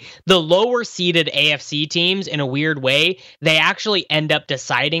see. The lower seeded AFC teams, in a weird way, they actually end up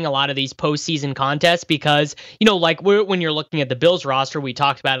deciding a lot of these postseason contests because, like when you're looking at the Bills roster, we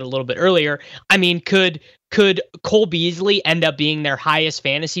talked about it a little bit earlier. I mean, could Cole Beasley end up being their highest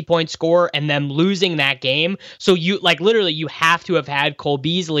fantasy point scorer and them losing that game? So you have to have had Cole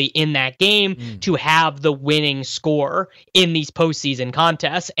Beasley in that game to have the winning score in these postseason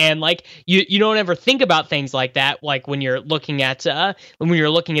contests. And you don't ever think about things like that, like when you're looking at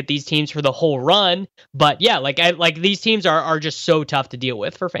these teams for the whole run. But yeah, these teams are just so tough to deal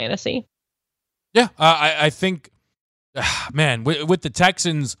with for fantasy. Yeah, I think, man, with the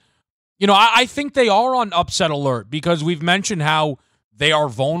Texans, I think they are on upset alert because we've mentioned how they are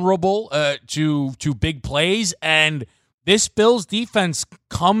vulnerable to big plays, and this Bills defense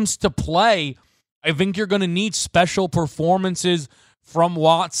comes to play. I think you're going to need special performances from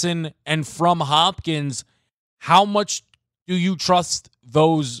Watson and from Hopkins. How much do you trust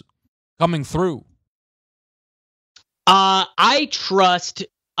those coming through? I trust.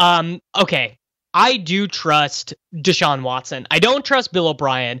 Okay. I do trust Deshaun Watson. I don't trust Bill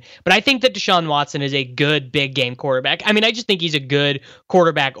O'Brien, but I think that Deshaun Watson is a good big game quarterback. I mean, I just think he's a good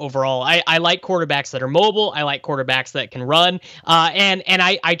quarterback overall. I like quarterbacks that are mobile. I like quarterbacks that can run. And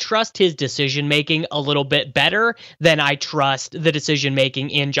I trust his decision making a little bit better than I trust the decision making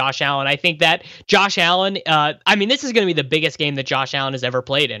in Josh Allen. I think that Josh Allen, this is going to be the biggest game that Josh Allen has ever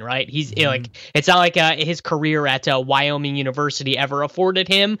played in, right? He's it's not like his career at Wyoming University ever afforded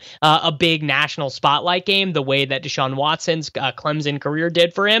him a big national spotlight game the way that Deshaun Watson's Clemson career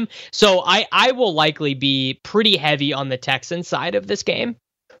did for him. So I will likely be pretty heavy on the Texans side of this game.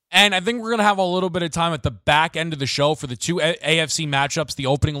 And I think we're going to have a little bit of time at the back end of the show for the two AFC matchups. The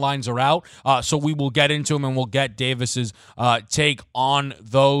opening lines are out, so we will get into them and we'll get Davis's take on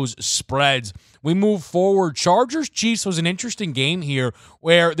those spreads. We move forward. Chargers-Chiefs was an interesting game here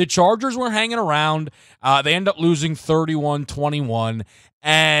where the Chargers were hanging around. They end up losing 31-21.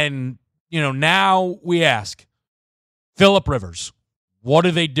 And now we ask, Phillip Rivers, what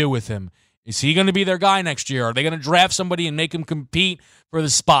do they do with him? Is he going to be their guy next year? Are they going to draft somebody and make him compete for the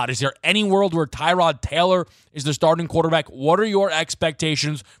spot? Is there any world where Tyrod Taylor is the starting quarterback? What are your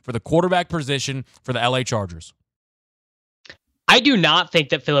expectations for the quarterback position for the LA Chargers? I do not think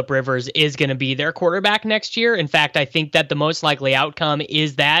that Phillip Rivers is going to be their quarterback next year. In fact, I think that the most likely outcome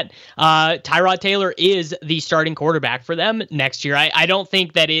is that Tyrod Taylor is the starting quarterback for them next year. I don't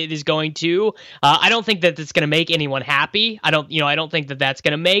think that it is going to. I don't think that it's going to make anyone happy. I don't think that that's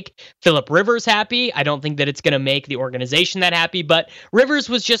going to make Phillip Rivers happy. I don't think that it's going to make the organization that happy. But Rivers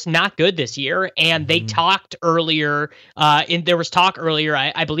was just not good this year, and they talked earlier. There was talk earlier.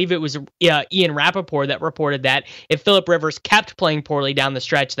 I believe it was Ian Rappaport that reported that if Phillip Rivers kept playing poorly down the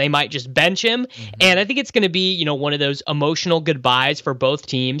stretch, they might just bench him. And I think it's going to be, one of those emotional goodbyes for both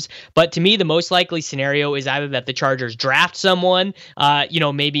teams. But to me, the most likely scenario is either that the Chargers draft someone,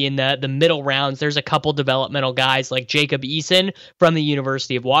 maybe in the middle rounds. There's a couple developmental guys like Jacob Eason from the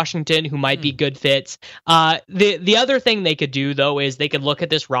University of Washington who might be good fits. The other thing they could do, though, is they could look at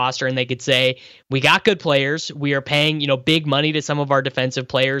this roster and they could say, we got good players. We are paying, big money to some of our defensive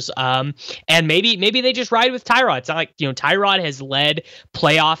players. And maybe they just ride with Tyrod. It's not like, Tyrod has led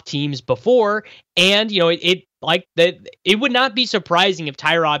playoff teams before, and it would not be surprising if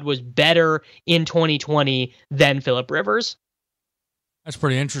Tyrod was better in 2020 than Phillip Rivers. That's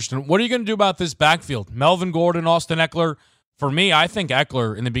pretty interesting. What are you going to do about this backfield? Melvin Gordon, Austin Eckler. For me, I think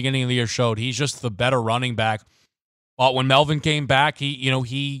Eckler in the beginning of the year showed he's just the better running back. But when Melvin came back,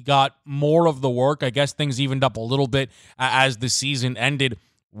 he got more of the work. I guess things evened up a little bit as the season ended.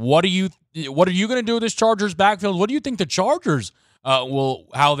 What are you going to do with this Chargers backfield? What do you think the Chargers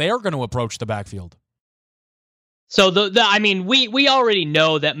how they are going to approach the backfield? So we already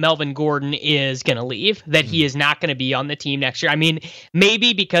know that Melvin Gordon is going to leave, that he is not going to be on the team next year. I mean,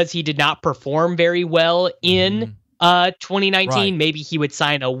 maybe because he did not perform very well in 2019, right. Maybe he would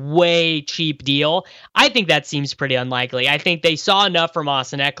sign a way cheap deal. I think that seems pretty unlikely. I think they saw enough from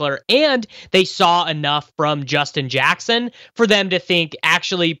Austin Eckler and they saw enough from Justin Jackson for them to think,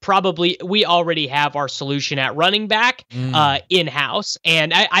 actually, probably we already have our solution at running back in-house.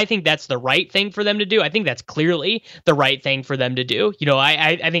 And I think that's the right thing for them to do. I think that's clearly the right thing for them to do.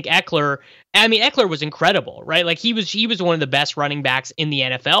 I think Eckler was incredible, right? Like he was one of the best running backs in the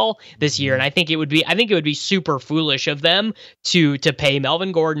NFL this year, and I think it would be super foolish of them to pay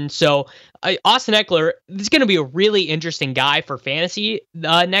Melvin Gordon. So Austin Eckler is going to be a really interesting guy for fantasy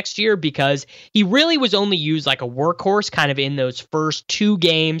next year because he really was only used like a workhorse kind of in those first 2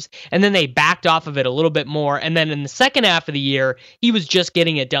 games, and then they backed off of it a little bit more. And then in the second half of the year, he was just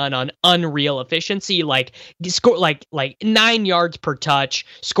getting it done on unreal efficiency, like 9 yards per touch,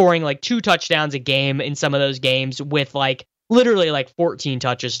 scoring like 2 touchdowns a game in some of those games with literally 14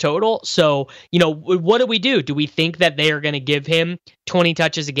 touches total. So, what do we do? Do we think that they are going to give him 20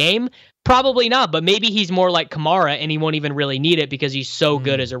 touches a game? Probably not, but maybe he's more like Kamara and he won't even really need it because he's so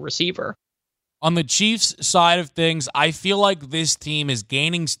good as a receiver. On the Chiefs side of things, I feel like this team is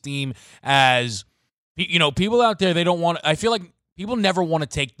gaining steam as, people out there, I feel like people never want to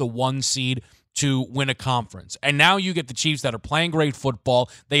take the 1 seed to win a conference. And now you get the Chiefs that are playing great football.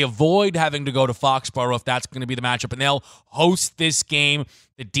 They avoid having to go to Foxborough if that's going to be the matchup, and they'll host this game.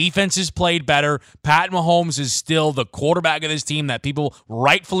 The defense has played better. Pat Mahomes is still the quarterback of this team that people,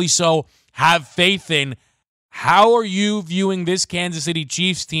 rightfully so, have faith in. How are you viewing this Kansas City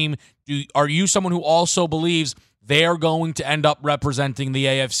Chiefs team? Are you someone who also believes they're going to end up representing the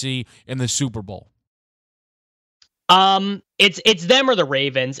AFC in the Super Bowl? It's them or the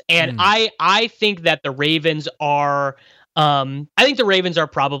Ravens, and I think that the Ravens are. I think the Ravens are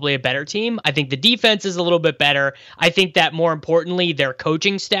probably a better team. I think the defense is a little bit better. I think that more importantly, their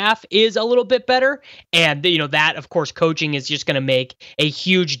coaching staff is a little bit better. And, that, of course, coaching is just going to make a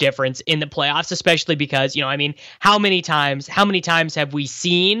huge difference in the playoffs, especially because, how many times have we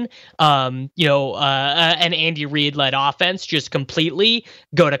seen, an Andy Reid led offense just completely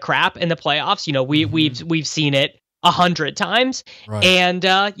go to crap in the playoffs? We've seen it 100 times. Right. And,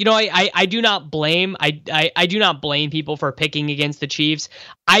 I do not blame, I do not blame people for picking against the Chiefs.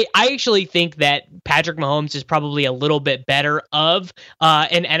 I actually think that Patrick Mahomes is probably a little bit better of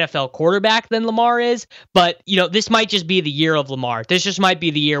an NFL quarterback than Lamar is. But, this might just be the year of Lamar. This just might be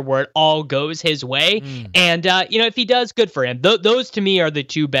the year where it all goes his way. And, if he does, good for him. Those to me are the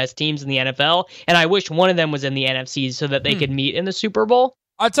two best teams in the NFL. And I wish one of them was in the NFC so that they could meet in the Super Bowl.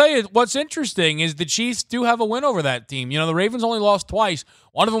 I'll tell you, what's interesting is the Chiefs do have a win over that team. The Ravens only lost twice.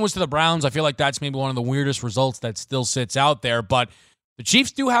 One of them was to the Browns. I feel like that's maybe one of the weirdest results that still sits out there. But the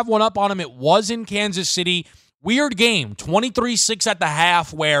Chiefs do have one up on them. It was in Kansas City. Weird game, 23-6 at the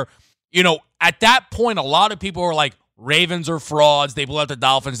half, where, at that point, a lot of people were like, Ravens are frauds. They blew out the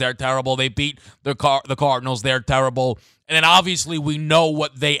Dolphins. They're terrible. They beat the Cardinals. They're terrible. And then obviously we know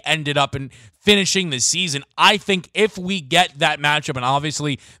what they ended up in finishing the season. I think if we get that matchup, and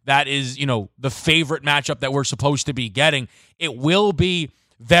obviously that is, the favorite matchup that we're supposed to be getting, it will be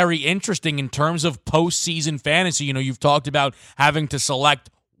very interesting in terms of postseason fantasy. You've talked about having to select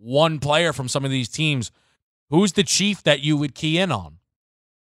one player from some of these teams. Who's the Chief that you would key in on?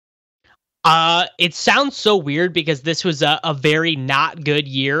 It sounds so weird because this was a very not good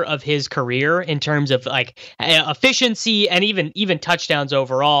year of his career in terms of efficiency and even touchdowns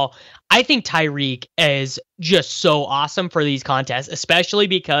overall. I think Tyreek is just so awesome for these contests, especially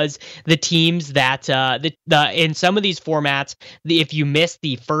because the teams that in some of these formats, if you miss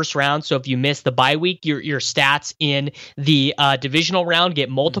the first round, so if you miss the bye week, your stats in the divisional round get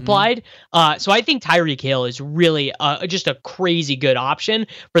multiplied. So I think Tyreek Hill is really just a crazy good option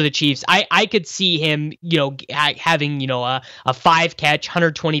for the Chiefs. I could see him, having a 5-catch,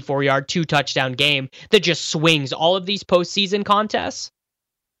 124-yard, 2-touchdown game that just swings all of these postseason contests.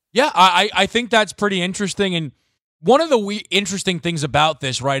 Yeah, I think that's pretty interesting. And one of the interesting things about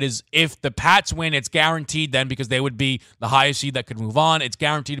this, right, is if the Pats win, it's guaranteed then because they would be the highest seed that could move on. It's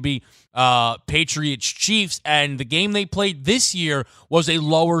guaranteed to be Patriots-Chiefs. And the game they played this year was a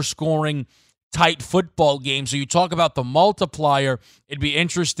lower scoring, tight football game. So you talk about the multiplier. It'd be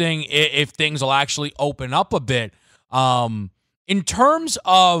interesting if things will actually open up a bit. In terms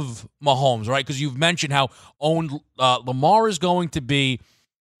of Mahomes, right, because you've mentioned how owned Lamar is going to be.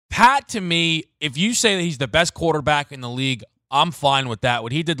 Pat, to me, if you say that he's the best quarterback in the league, I'm fine with that.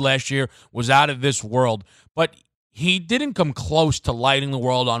 What he did last year was out of this world. But he didn't come close to lighting the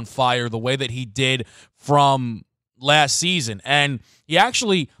world on fire the way that he did from last season. And he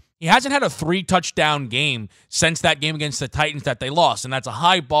hasn't had a 3-touchdown game since that game against the Titans that they lost. And that's a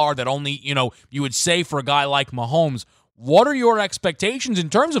high bar that only, you would say for a guy like Mahomes. What are your expectations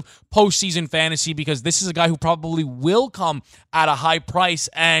in terms of postseason fantasy? Because this is a guy who probably will come at a high price,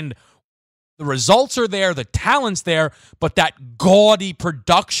 and the results are there, the talent's there, but that gaudy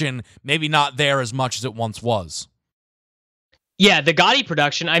production maybe not there as much as it once was. Yeah, the gaudy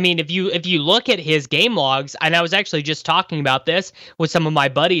production. I mean, if you look at his game logs, and I was actually just talking about this with some of my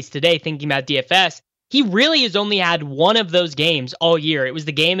buddies today, thinking about DFS. He really has only had one of those games all year. It was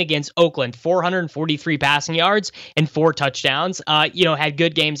the game against Oakland, 443 passing yards and 4 touchdowns. Had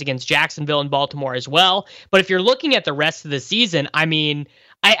good games against Jacksonville and Baltimore as well. But if you're looking at the rest of the season, I mean,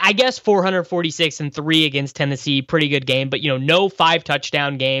 I guess 446 and 3 against Tennessee, pretty good game, but no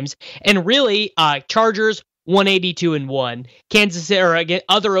 5-touchdown games. And really, Chargers 182 and 1. Kansas City, or again,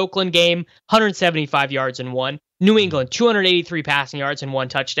 other Oakland game, 175 yards and 1. New England, 283 passing yards and 1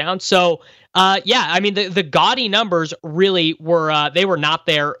 touchdown. So, I mean, the gaudy numbers really were, they were not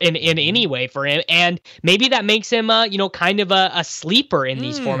there in any way for him. And maybe that makes him, kind of a sleeper in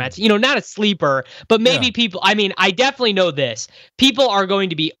these formats. Not a sleeper, but maybe people, I mean, I definitely know this. People are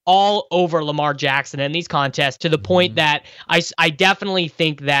going to be all over Lamar Jackson in these contests to the point that I definitely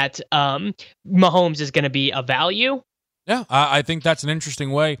think that Mahomes is going to be a value. Yeah, I think that's an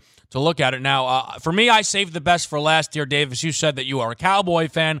interesting way to look at it. Now, for me, I saved the best for last year. Davis, you said that you are a Cowboy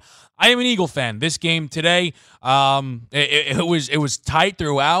fan. I am an Eagle fan. This game today, it was tight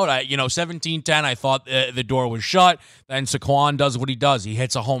throughout. 17-10, I thought the door was shut. Then Saquon does what he does. He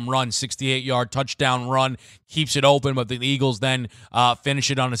hits a home run, 68-yard touchdown run, keeps it open, but the Eagles then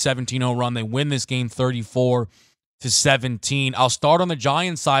finish it on a 17-0 run. They win this game 34-17. I'll start on the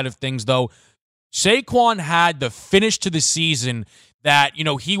Giants side of things, though. Saquon had the finish to the season that,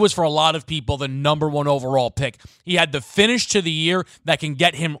 he was, for a lot of people, the number 1 overall pick. He had the finish to the year that can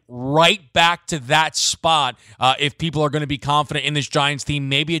get him right back to that spot if people are going to be confident in this Giants team.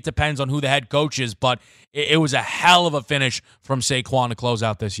 Maybe it depends on who the head coach is, but it was a hell of a finish from Saquon to close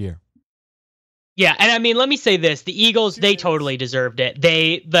out this year. Yeah, and I mean, let me say this. The Eagles, they totally deserved it.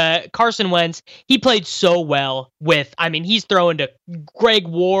 The Carson Wentz, he played so well with, he's throwing to Greg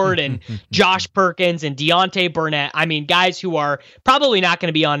Ward and Josh Perkins and Deontay Burnett. Guys who are probably not going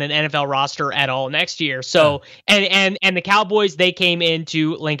to be on an NFL roster at all next year. So, and the Cowboys, they came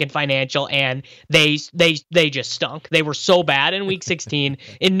into Lincoln Financial and they just stunk. They were so bad in Week 16.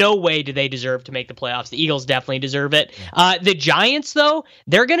 In no way do they deserve to make the playoffs. The Eagles definitely deserve it. The Giants, though,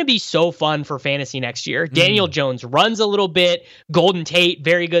 they're going to be so fun for fantasy next year. Daniel Jones runs a little bit. Golden Tate,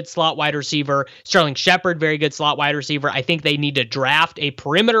 very good slot wide receiver. Sterling Shepard, very good slot wide receiver. I think they need to draft a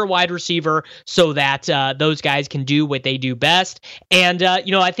perimeter wide receiver so that those guys can do what they do best. And,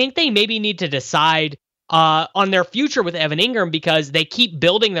 I think they maybe need to decide on their future with Evan Ingram, because they keep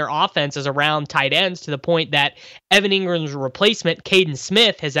building their offenses around tight ends to the point that Evan Ingram's replacement, Caden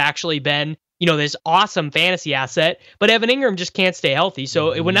Smith, has actually been this awesome fantasy asset, but Evan Ingram just can't stay healthy.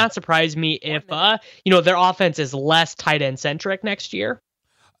 So it would not surprise me if, their offense is less tight end centric next year.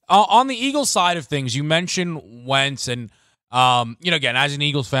 On the Eagles side of things, you mentioned Wentz, and, again, as an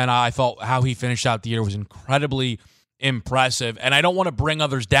Eagles fan, I thought how he finished out the year was incredibly impressive, and I don't want to bring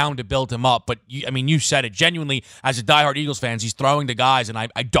others down to build him up, but you said it genuinely. As a diehard Eagles fan, he's throwing to guys, and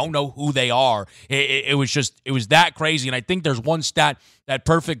I don't know who they are. It was that crazy, and I think there's one stat that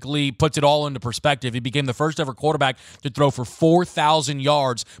perfectly puts it all into perspective. He became the first ever quarterback to throw for 4,000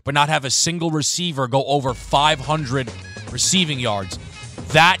 yards, but not have a single receiver go over 500 receiving yards.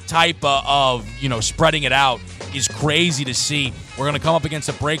 That type of spreading it out is crazy to see. We're going to come up against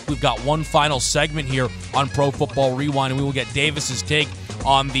a break. We've got one final segment here on Pro Football Rewind, and we will get Davis's take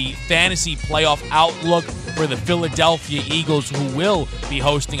on the fantasy playoff outlook for the Philadelphia Eagles, who will be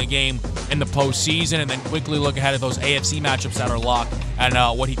hosting a game in the postseason, and then quickly look ahead at those AFC matchups that are locked and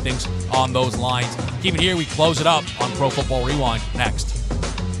what he thinks on those lines. Keep it here. We close it up on Pro Football Rewind next.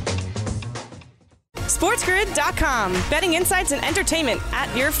 SportsGrid.com. Betting insights and entertainment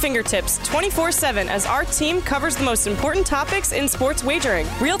at your fingertips 24/7 as our team covers the most important topics in sports wagering.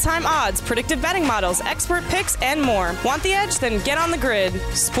 Real-time odds, predictive betting models, expert picks, and more. Want the edge? Then get on the grid.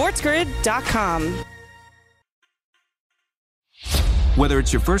 SportsGrid.com. Whether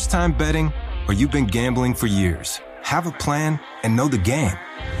it's your first time betting or you've been gambling for years, have a plan and know the game.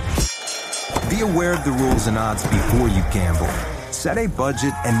 Be aware of the rules and odds before you gamble. Set a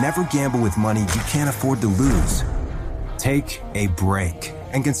budget and never gamble with money you can't afford to lose. Take a break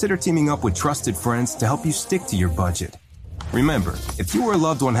and consider teaming up with trusted friends to help you stick to your budget. Remember, if you or a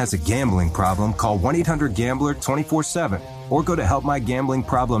loved one has a gambling problem, call 1-800-GAMBLER 24/7 or go to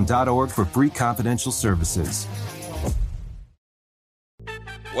helpmygamblingproblem.org for free confidential services.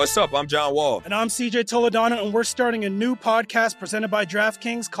 What's up? I'm John Wall. And I'm CJ Toledano, and we're starting a new podcast presented by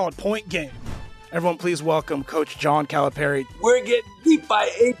DraftKings called Point Game. Everyone, please welcome Coach John Calipari. We're getting beat by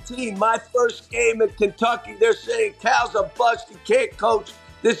 18. My first game in Kentucky, they're saying Cal's a bust. He can't coach.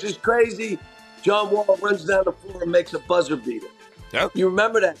 This is crazy. John Wall runs down the floor and makes a buzzer beater. Yep. You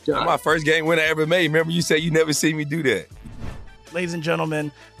remember that, John? That's my first game win I ever made. Remember you said you never see me do that. Ladies and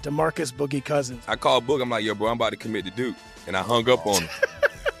gentlemen, DeMarcus Boogie Cousins. I called Boog. I'm like, yo, bro, I'm about to commit to Duke. And I hung up on him.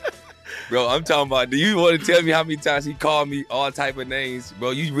 Bro, I'm talking about, do you want to tell me how many times he called me all type of names?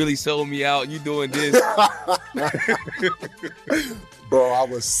 Bro, you really sold me out. You doing this. Bro, I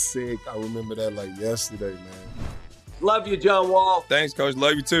was sick. I remember that like yesterday, man. Love you, John Wall. Thanks, Coach.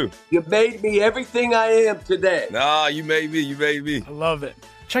 Love you, too. You made me everything I am today. Nah, you made me. You made me. I love it.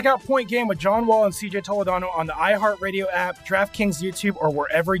 Check out Point Game with John Wall and CJ Toledano on the iHeartRadio app, DraftKings YouTube, or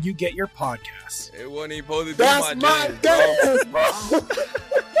wherever you get your podcasts. It wasn't even supposed to be That's my dance, bro.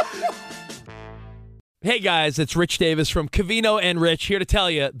 Hey guys, it's Rich Davis from Covino and Rich here to tell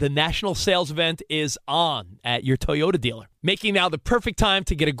you the national sales event is on at your Toyota dealer, making now the perfect time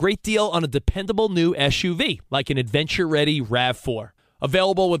to get a great deal on a dependable new SUV like an adventure-ready RAV4.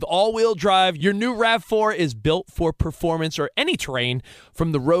 Available with all-wheel drive, your new RAV4 is built for performance or any terrain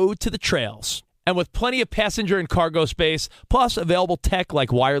from the road to the trails. And with plenty of passenger and cargo space, plus available tech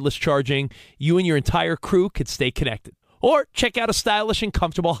like wireless charging, you and your entire crew could stay connected. Or check out a stylish and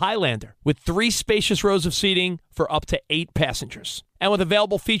comfortable Highlander with 3 spacious rows of seating for up to 8 passengers. And with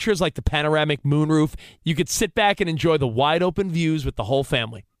available features like the panoramic moonroof, you could sit back and enjoy the wide-open views with the whole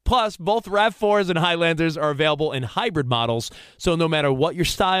family. Plus, both RAV4s and Highlanders are available in hybrid models, so no matter what your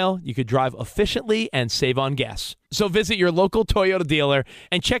style, you could drive efficiently and save on gas. So visit your local Toyota dealer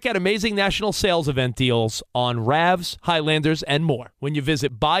and check out amazing national sales event deals on RAVs, Highlanders, and more when you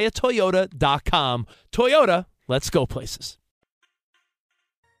visit buyatoyota.com. Toyota, let's go places.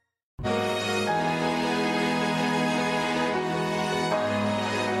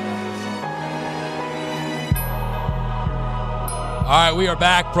 All right, we are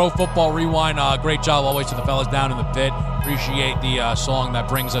back. Pro Football Rewind. Great job always to the fellas down in the pit. Appreciate the song that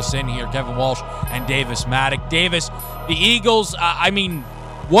brings us in here. Kevin Walsh and Davis Maddock. Davis, the Eagles,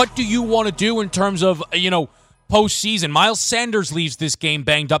 what do you want to do in terms of, postseason? Miles Sanders leaves this game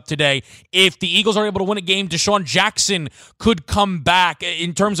banged up today. If the Eagles are able to win a game, Deshaun Jackson could come back.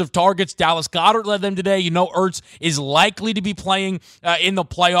 In terms of targets, Dallas Goedert led them today. Ertz is likely to be playing in the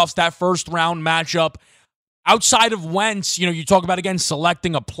playoffs, that first-round matchup. Outside of Wentz, you talk about, again,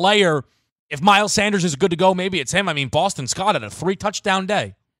 selecting a player. If Miles Sanders is good to go, maybe it's him. Boston Scott had a 3-touchdown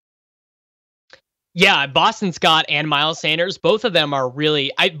day. Yeah, Boston Scott and Miles Sanders, both of them are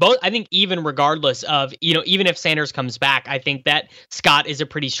really, I think even regardless of, even if Sanders comes back, I think that Scott is a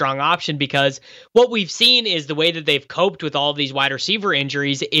pretty strong option, because what we've seen is the way that they've coped with all of these wide receiver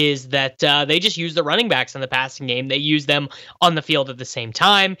injuries is that they just use the running backs in the passing game. They use them on the field at the same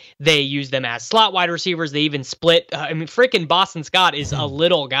time. They use them as slot wide receivers. They even split, freaking Boston Scott is a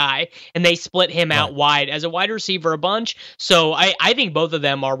little guy, and they split him out wide as a wide receiver a bunch. So I think both of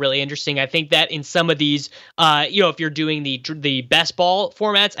them are really interesting. I think that in some of these, if you're doing the best ball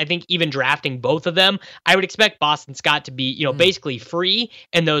formats, I think even drafting both of them, I would expect Boston Scott to be, basically free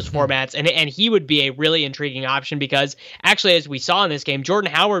in those formats. And he would be a really intriguing option, because actually, as we saw in this game,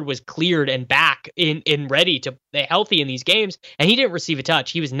 Jordan Howard was cleared and back in ready to healthy in these games, and he didn't receive a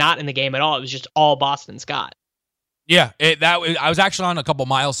touch. He was not in the game at all. It was just all Boston Scott. Yeah, I was actually on a couple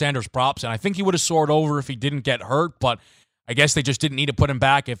Miles Sanders props, and I think he would have soared over if he didn't get hurt, but I guess they just didn't need to put him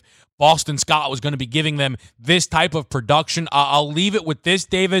back if Boston Scott was going to be giving them this type of production. I'll leave it with this,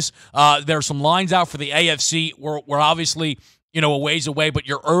 Davis. There are some lines out for the AFC. We're obviously, a ways away, but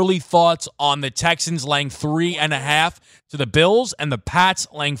your early thoughts on the Texans laying 3.5 to the Bills and the Pats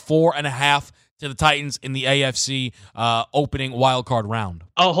laying 4.5 to the Titans in the AFC opening wildcard round.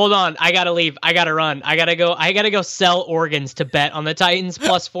 Oh, hold on. I got to leave. I got to run. I got to go sell organs to bet on the Titans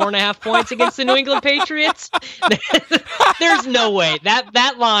plus 4.5 points against the New England Patriots. There's no way.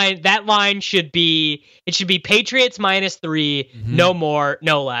 That line should be Patriots -3, no more,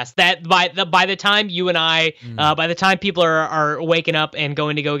 no less. That by the time you and I, by the time people are waking up and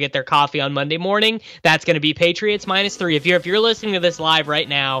going to go get their coffee on Monday morning, that's going to be Patriots -3. If you're listening to this live right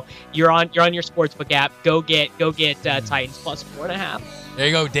now, you're on your sportsbook app. Go get Titans plus 4.5. There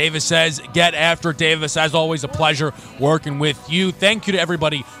you go. Davis says, get after Davis. As always, a pleasure working with you. Thank you to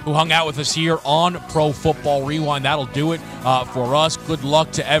everybody who hung out with us here on Pro Football Rewind. That'll do it for us. Good luck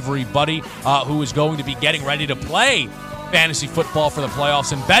to everybody who is going to be getting ready to play fantasy football for the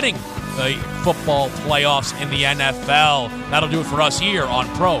playoffs and betting the football playoffs in the NFL. That'll do it for us here on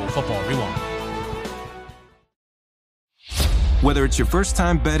Pro Football Rewind. Whether it's your first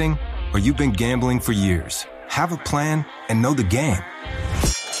time betting or you've been gambling for years, have a plan and know the game.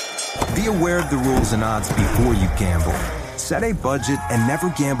 Be aware of the rules and odds before you gamble. Set a budget and never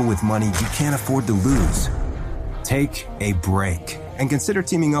gamble with money you can't afford to lose. Take a break and consider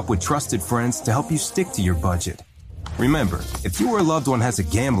teaming up with trusted friends to help you stick to your budget. Remember, if you or a loved one has a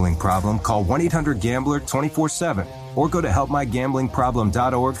gambling problem, call 1-800-GAMBLER 24/7 or go to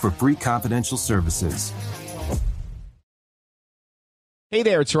helpmygamblingproblem.org for free confidential services. Hey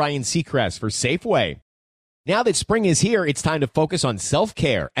there, it's Ryan Seacrest for Safeway. Now that spring is here, it's time to focus on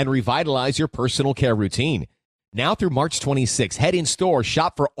self-care and revitalize your personal care routine. Now through March 26, head in store,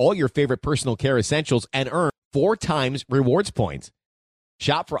 shop for all your favorite personal care essentials, and earn 4 times rewards points.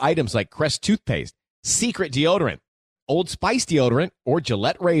 Shop for items like Crest toothpaste, Secret deodorant, Old Spice deodorant, or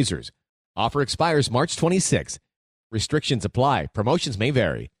Gillette razors. Offer expires March 26. Restrictions apply. Promotions may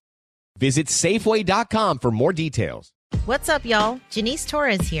vary. Visit Safeway.com for more details. What's up, y'all? Janice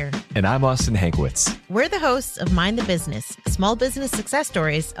Torres here. And I'm Austin Hankwitz. We're the hosts of Mind the Business, Small Business Success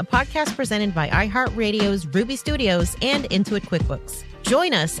Stories, a podcast presented by iHeartRadio's Ruby Studios and Intuit QuickBooks.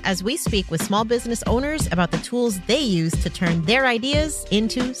 Join us as we speak with small business owners about the tools they use to turn their ideas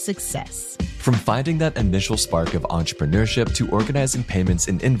into success. From finding that initial spark of entrepreneurship to organizing payments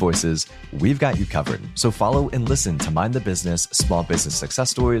and invoices, we've got you covered. So follow and listen to Mind the Business Small Business Success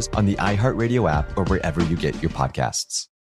Stories on the iHeartRadio app or wherever you get your podcasts.